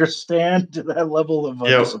yeah. understand that level of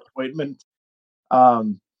Yep. disappointment.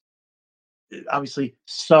 Um, Obviously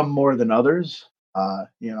some more than others.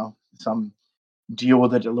 Some deal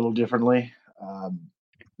with it a little differently.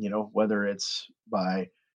 Whether it's by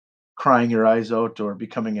crying your eyes out or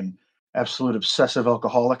becoming an absolute obsessive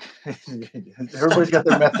alcoholic. Everybody's got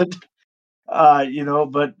their method.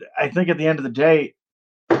 But I think at the end of the day,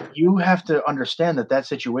 you have to understand that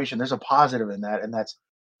situation, there's a positive in that, and that's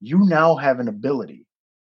you now have an ability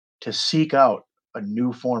to seek out a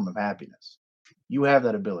new form of happiness. You have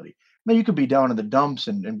that ability. Now you could be down in the dumps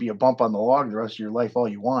and be a bump on the log the rest of your life all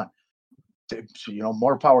you want. So,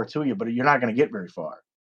 more power to you, but you're not going to get very far.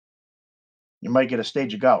 You might get a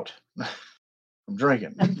stage of gout from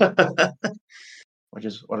drinking, which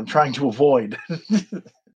is what I'm trying to avoid.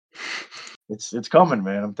 It's coming,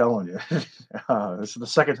 man. I'm telling you. This is the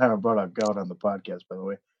second time I brought up gout on the podcast, by the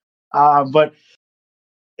way. But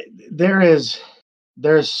there is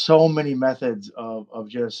there's so many methods of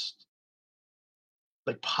just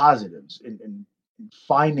like positives in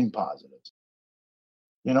finding positives.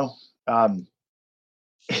 You know, um,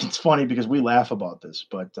 it's funny because we laugh about this,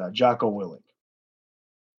 but Jocko Willink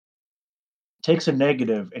takes a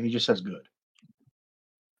negative and he just says good.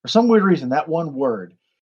 For some weird reason, that one word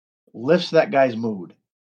lifts that guy's mood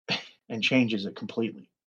and changes it completely.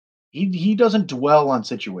 He doesn't dwell on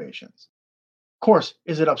situations. Of course,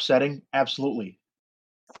 is it upsetting? Absolutely.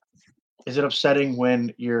 Is it upsetting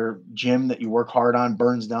when your gym that you work hard on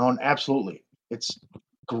burns down? Absolutely. It's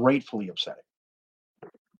gratefully upsetting.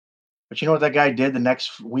 But you know what that guy did the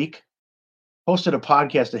next week? Posted a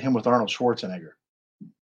podcast of him with Arnold Schwarzenegger.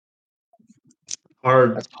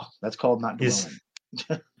 Hard. That's called not He's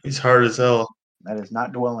dwelling. he's hard as hell. That is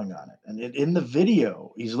not dwelling on it. And in the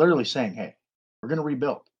video, he's literally saying, "Hey, we're going to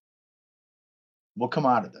rebuild. We'll come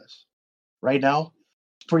out of this." Right now,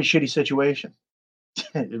 it's a pretty shitty situation.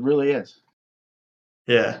 It really is.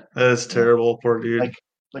 Yeah, that is You know, terrible. Poor dude.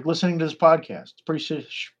 like listening to this podcast.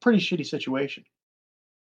 It's pretty shitty situation.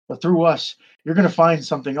 But through us, you're going to find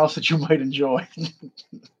something else that you might enjoy.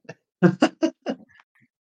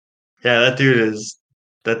 Yeah, that dude is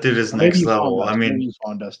Or maybe next you found level. us. I Maybe mean, you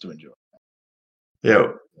found us to enjoy.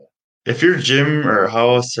 yo, if your gym or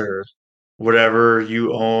house or whatever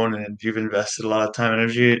you own and you've invested a lot of time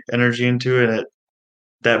energy into it and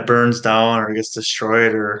that burns down or gets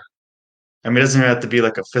destroyed or I mean it doesn't even have to be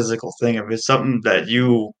like a physical thing. If it's something that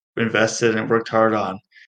you invested and worked hard on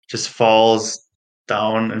just falls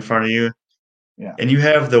down in front of you Yeah. and you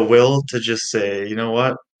have the will to just say, you know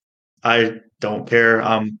what? I don't care.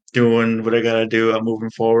 I'm doing what I gotta do. I'm moving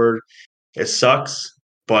forward. It sucks,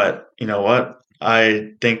 but you know what?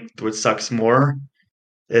 I think what sucks more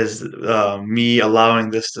is me allowing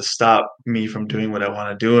this to stop me from doing what I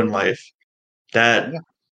want to do in life. That Yeah.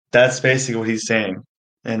 that's basically what he's saying,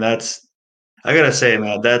 and that's I gotta say,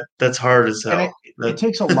 man, that's hard as And hell. it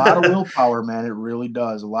takes a lot of willpower, man. It really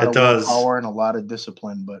does. A lot It of does. willpower and a lot of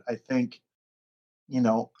discipline. But I think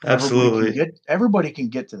Absolutely. everybody can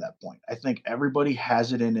get to that point. I think everybody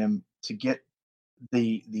has it in him to get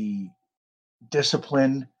the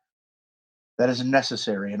discipline that is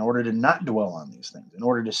necessary in order to not dwell on these things, in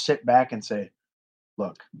order to sit back and say,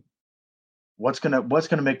 look, what's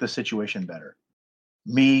gonna make the situation better?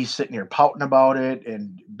 Me sitting here pouting about it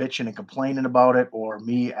and bitching and complaining about it, or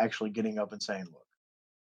me actually getting up and saying, look,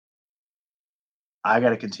 I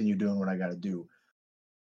gotta continue doing what I gotta do,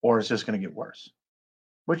 or it's just gonna get worse.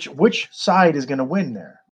 Which side is gonna win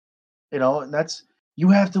there? And that's you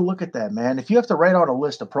have to look at that, man. If you have to write out a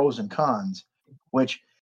list of pros and cons, which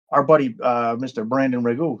our buddy Mr. Brandon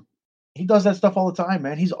Ragu, he does that stuff all the time,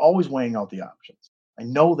 man. He's always weighing out the options. I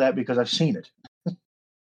know that because I've seen it.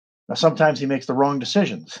 Now sometimes he makes the wrong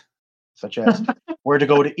decisions, such as where to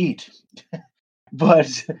go to eat.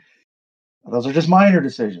 But those are just minor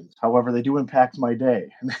decisions. However, they do impact my day.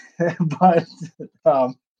 but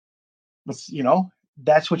um,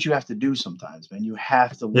 that's what you have to do sometimes, man. You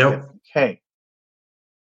have to look at, Yep. okay,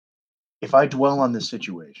 if I dwell on this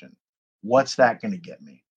situation, what's that going to get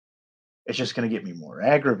me? It's just going to get me more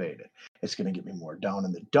aggravated. It's going to get me more down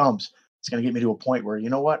in the dumps. It's going to get me to a point where, you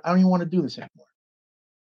know what? I don't even want to do this anymore.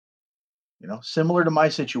 Similar to my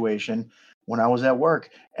situation when I was at work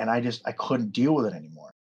and I couldn't deal with it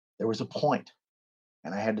anymore. There was a point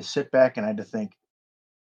and I had to sit back and I had to think,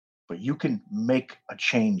 but you can make a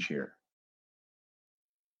change here.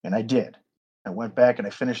 And I did. I went back and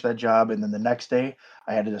I finished that job. And then the next day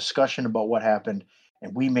I had a discussion about what happened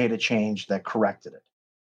and we made a change that corrected it.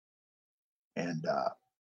 And,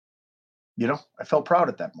 I felt proud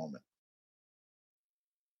at that moment.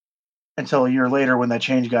 Until a year later when that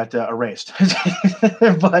change got erased.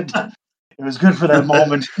 But it was good for that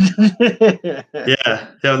moment. Yeah.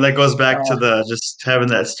 That goes back to Uh, the just having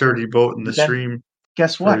that sturdy boat in the but then stream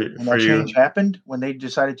guess what? When for that change you. happened, when they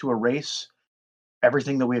decided to erase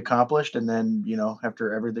everything that we accomplished, and then,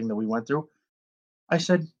 after everything that we went through, I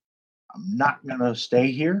said, I'm not going to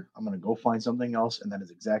stay here. I'm going to go find something else. And that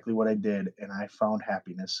is exactly what I did. And I found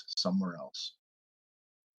happiness somewhere else.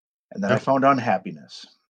 And then I Yep. found unhappiness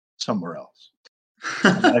somewhere else.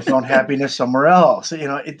 And then I found happiness somewhere else.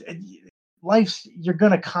 Life's, you're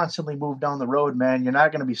going to constantly move down the road, man. You're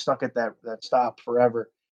not going to be stuck at that stop forever.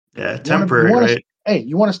 Yeah, You want temporary, right? hey,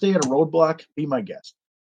 you want to stay at a roadblock? Be my guest.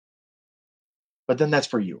 But then that's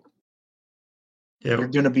for you. Yep. You're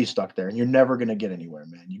going to be stuck there and you're never going to get anywhere,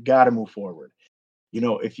 man. You got to move forward.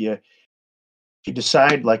 If you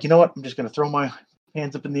decide, like, you know what, I'm just going to throw my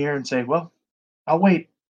hands up in the air and say, well, I'll wait.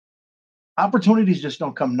 Opportunities just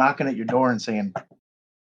don't come knocking at your door and saying,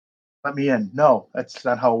 let me in. No, that's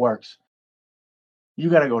not how it works. You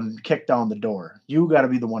got to go and kick down the door. You got to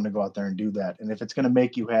be the one to go out there and do that. And if it's going to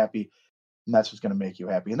make you happy, then that's what's going to make you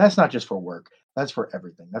happy. And that's not just for work. That's for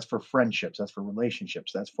everything. That's for friendships. That's for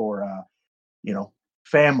relationships. That's for,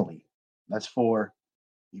 family. That's for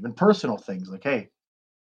even personal things. Like, hey,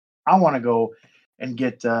 I want to go and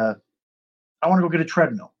get, I want to go get a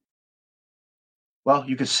treadmill. Well,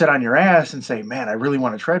 you could sit on your ass and say, man, I really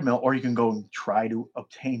want a treadmill. Or you can go and try to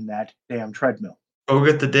obtain that damn treadmill. Go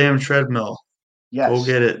get the damn treadmill. Yes. Go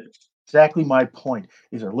get it. Exactly my point.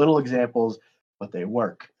 These are little examples, but they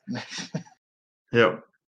work. Yep.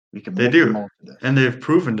 We can They make the do. most of this. And they've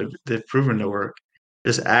proven to work.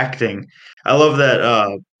 Just acting. I love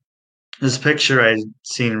that this picture I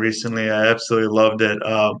seen recently. I absolutely loved it.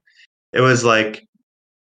 It was like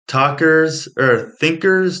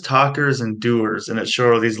thinkers, talkers, and doers, and it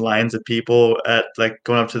showed all these lines of people at like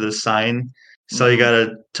going up to the sign. So you got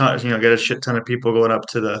a shit ton of people going up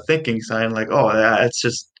to the thinking sign, like, oh yeah,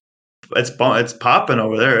 it's popping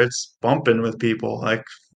over there, it's bumping with people, like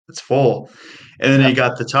it's full. And then Yep. you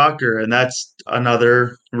got the talker, and that's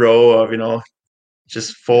another row of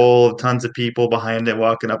just full of tons of people behind it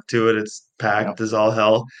walking up to it. It's packed Yep. as all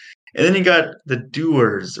hell. And then you got the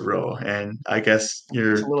doers row, and I guess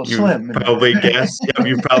It's a little you've slim in probably there. guessed. Yeah,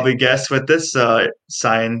 you probably guessed what this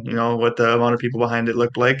sign, what the amount of people behind it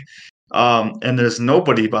looked like. And there's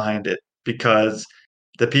nobody behind it because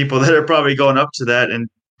the people that are probably going up to that and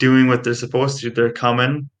doing what they're supposed to, they're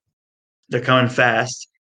coming fast,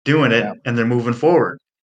 doing it, Yep. and they're moving forward.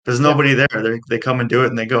 There's Yep. nobody there. They come and do it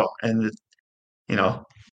and they go, and you know,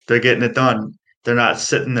 they're getting it done. They're not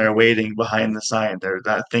sitting there waiting behind the sign. They're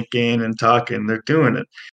not thinking and talking. They're doing it.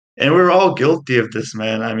 And we're all guilty of this,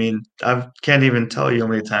 man. I mean, I can't even tell you how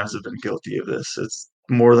many times I've been guilty of this. It's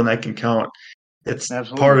more than I can count. It's part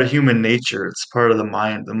Absolutely. of human nature. It's part of the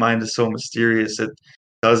mind. The mind is so mysterious. It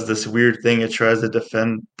does this weird thing. It tries to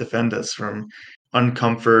defend us from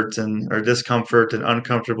uncomfort or discomfort and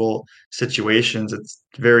uncomfortable situations. It's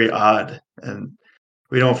very odd. And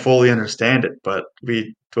we don't fully understand it, but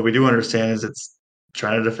what we do understand is it's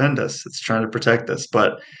trying to defend us. It's trying to protect us.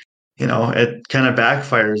 But, it kind of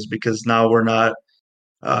backfires because now we're not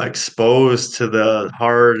exposed to the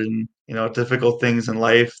hard and, difficult things in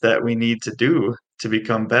life that we need to do to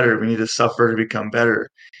become better. We need to suffer to become better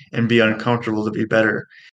and be uncomfortable to be better.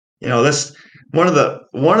 This one of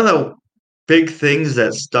the big things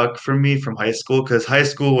that stuck for me from high school, because high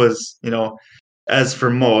school was, as for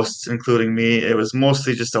most, including me, it was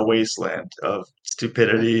mostly just a wasteland of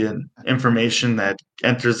stupidity and information that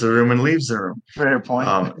enters the room and leaves the room. Fair point.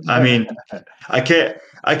 I mean, I can't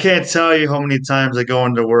I can't tell you how many times I go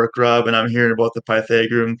into work, Rob, and I'm hearing about the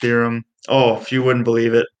Pythagorean theorem. Oh, if you wouldn't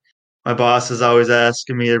believe it. My boss is always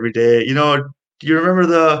asking me every day, do you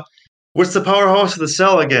remember what's the powerhouse of the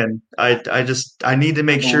cell again? I need to I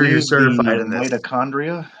make sure you're believe the certified in this.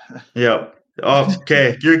 mitochondria. Yep.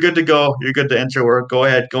 Okay, you're good to go. You're good to enter work. Go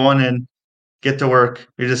ahead, go on in, get to work.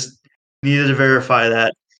 You just needed to verify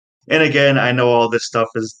that. And again, I know all this stuff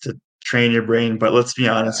is to train your brain, but let's be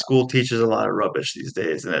honest, school teaches a lot of rubbish these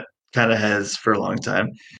days, and it kind of has for a long time.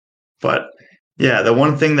 But yeah, the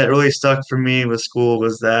one thing that really stuck for me with school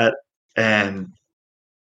was that, and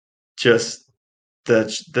just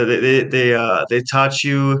they taught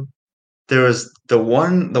you. There was the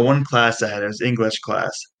one class I had. It was English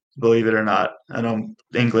class. Believe it or not, I know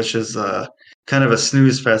English is kind of a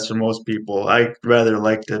snooze fest for most people. I rather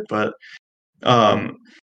liked it, but um,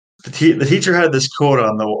 the teacher had this quote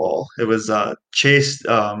on the wall. It was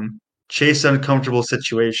chase uncomfortable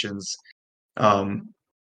situations, um,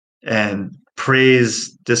 and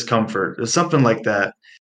praise discomfort, or something like that.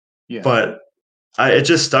 Yeah. But it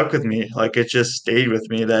just stuck with me. Like it just stayed with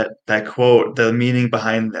me. That quote, the meaning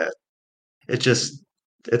behind that. It just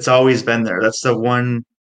it's always been there. That's the one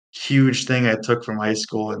huge thing I took from high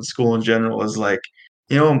school and school in general is like,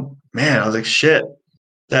 man, I was like, shit,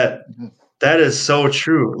 that Mhm. that is so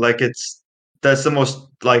true. Like that's the most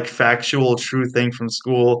like factual true thing from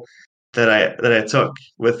school that I took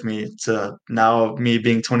with me to now me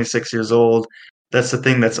being 26 years old. That's the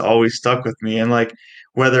thing that's always stuck with me. And like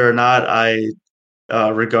whether or not I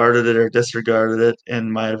regarded it or disregarded it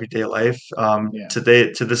in my everyday life, Yeah. to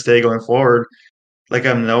this day going forward, like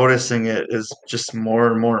I'm noticing it is just more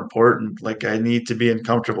and more important. Like I need to be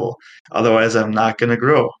uncomfortable. Otherwise I'm not gonna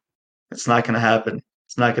grow. It's not gonna happen.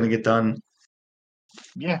 It's not gonna get done.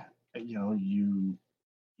 Yeah.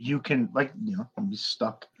 You can be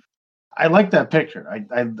stuck. I like that picture.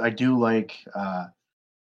 I do like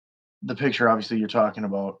the picture. Obviously, you're talking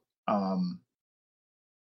about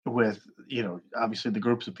with obviously the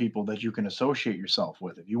groups of people that you can associate yourself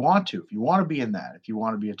with if you want to. If you want to be in that. If you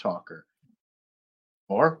want to be a talker,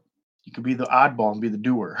 or you could be the oddball and be the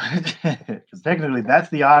doer, because technically that's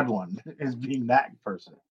the odd one is being that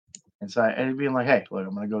person. And being like, hey, look,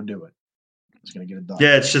 I'm gonna go do it. I'm just gonna get it done.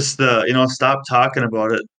 Yeah, it's just stop talking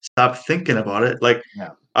about it, stop thinking about it. Like Yeah.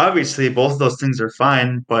 obviously both of those things are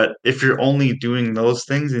fine, but if you're only doing those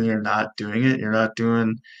things and you're not doing it, you're not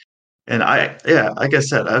doing and yeah, like I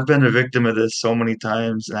said, I've been a victim of this so many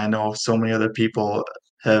times, and I know so many other people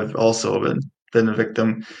have also been a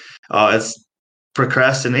victim. It's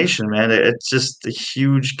procrastination, man. It's just a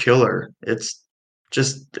huge killer. It's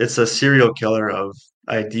a serial killer of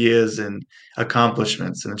ideas and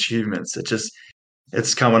accomplishments and achievements.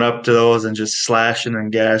 It's coming up to those and just slashing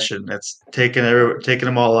and gashing. It's taking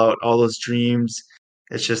them all out, all those dreams.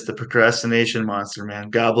 It's just the procrastination monster, man,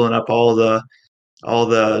 gobbling up all the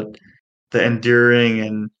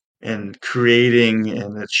enduring and creating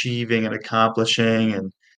and achieving and accomplishing and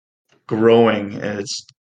growing, and it's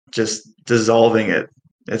just dissolving it.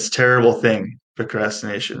 It's a terrible thing,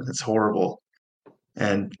 procrastination. It's horrible.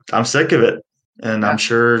 And I'm sick of it. And Yeah. I'm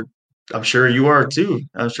sure you are too.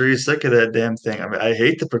 I'm sure you're sick of that damn thing. I mean, I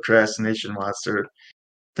hate the procrastination monster.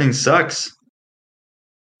 Thing sucks.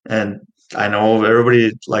 And I know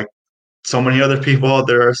everybody, like so many other people out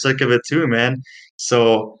there, are sick of it too, man.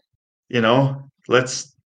 So,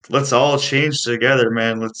 let's all change together,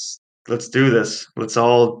 man. Let's do this. Let's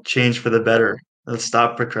all change for the better. Let's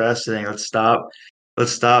stop procrastinating. Let's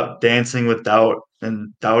stop dancing with doubt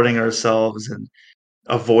and doubting ourselves and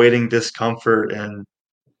avoiding discomfort and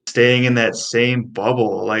staying in that same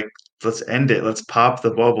bubble. Like let's end it. Let's pop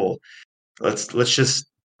the bubble. Let's just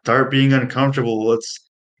start being uncomfortable.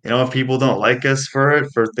 If people don't like us for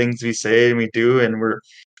it, for things we say and we do, and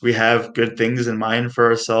we have good things in mind for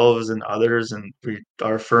ourselves and others, and we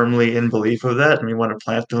are firmly in belief of that, and we want to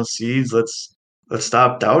plant those seeds, let's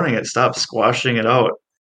stop doubting it, stop squashing it out.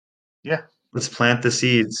 Yeah. Let's plant the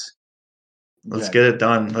seeds. Let's get Exactly. it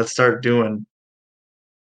done. Let's start doing.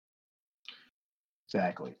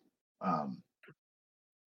 Exactly. Um,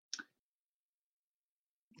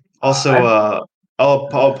 Also, I'll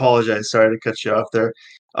apologize. Sorry to cut you off there.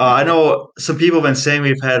 I know some people have been saying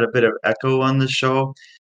we've had a bit of echo on the show.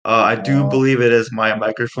 I do believe it is my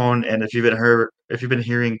microphone, and if you've been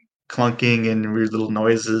hearing clunking and weird little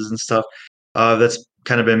noises and stuff, that's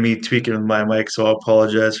kind of been me tweaking with my mic. So I'll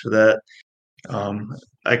apologize for that.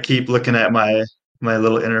 I keep looking at my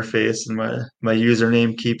little interface, and my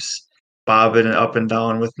username keeps bobbing up and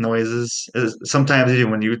down with noises. Sometimes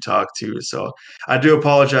even when you talk too. So I do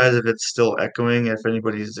apologize if it's still echoing. If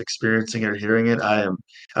anybody's experiencing it or hearing it, I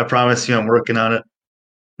promise you I'm working on it.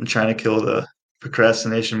 I'm trying to kill the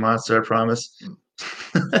procrastination monster. I promise.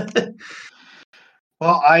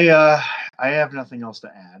 Well, I have nothing else to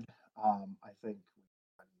add. I think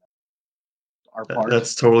our part,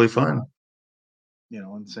 That's totally fine.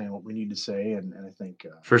 And saying what we need to say, and I think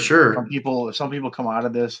For sure. some people come out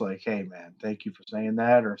of this like, hey man, thank you for saying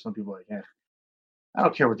that, or some people are like, yeah, I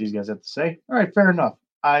don't care what these guys have to say. All right, fair enough.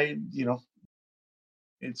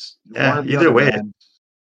 It's one or the Either other, way. man.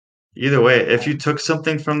 Either way, if you took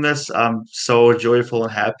something from this, I'm so joyful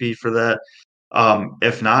and happy for that.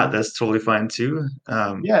 If not, that's totally fine too.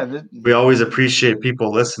 We always appreciate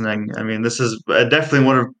people listening. I mean, this is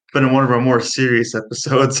definitely been one of our more serious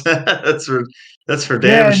episodes. That's for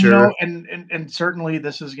damn sure. And certainly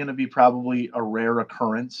this is going to be probably a rare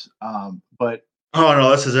occurrence. But oh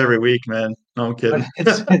no, this is every week, man. No, I'm kidding.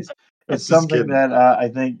 It's something that I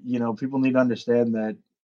think people need to understand that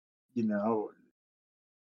you're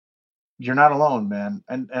not alone, man.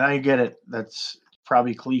 And I get it. That's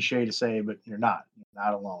probably cliche to say, but you're not. You're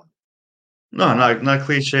not alone. No, not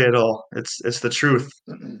cliche at all. It's the truth.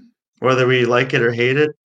 Whether we like it or hate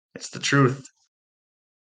it, it's the truth.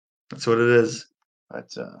 That's what it is.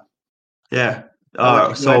 But yeah.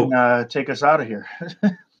 So take us out of here.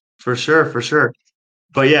 For sure.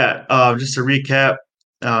 But yeah, just to recap,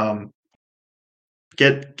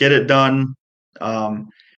 get it done.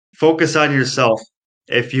 Focus on yourself.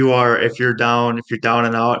 If you're down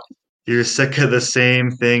and out, you're sick of the same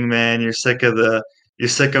thing, man. You're sick of the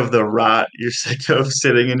rot. You're sick of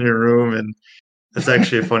sitting in your room, and it's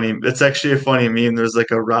actually a funny meme. There's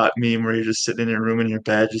like a rot meme where you're just sitting in your room in your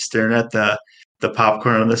bed, just staring at the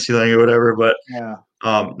popcorn on the ceiling or whatever. But yeah.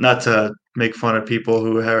 Not to make fun of people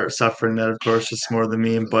who are suffering that, of course, just more the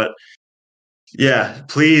meme. But yeah,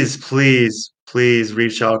 please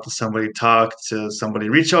reach out to somebody, talk to somebody,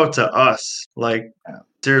 reach out to us. Like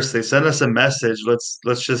seriously, send us a message. Let's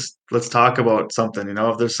talk about something.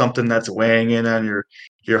 If there's something that's weighing in on your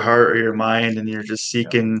heart or your mind, and you're just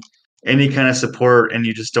seeking any kind of support, and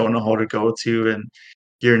you just don't know how to go to, and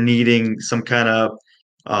you're needing some kind of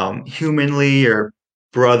humanly or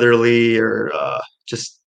brotherly or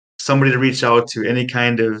just somebody to reach out to, any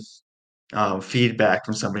kind of feedback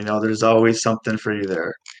from somebody. There's always something for you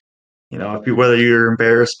there. Whether you're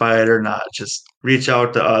embarrassed by it or not, just reach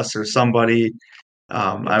out to us or somebody.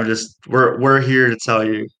 We're here to tell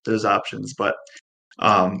you there's options. But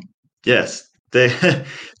yes,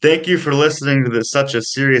 thank you for listening to such a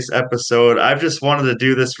serious episode. I've just wanted to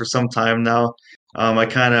do this for some time now. I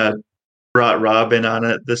kind of brought Rob in on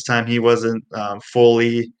it this time. He wasn't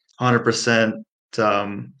fully 100%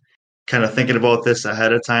 kind of thinking about this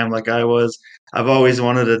ahead of time like I was. I've always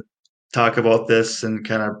wanted to talk about this and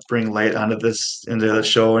kind of bring light into the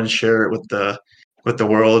show and share it with the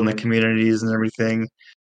world and the communities and everything.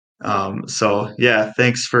 So yeah,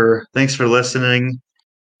 thanks for listening,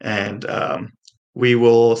 and we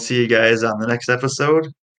will see you guys on the next episode.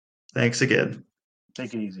 Thanks again.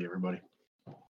 Take it easy, everybody.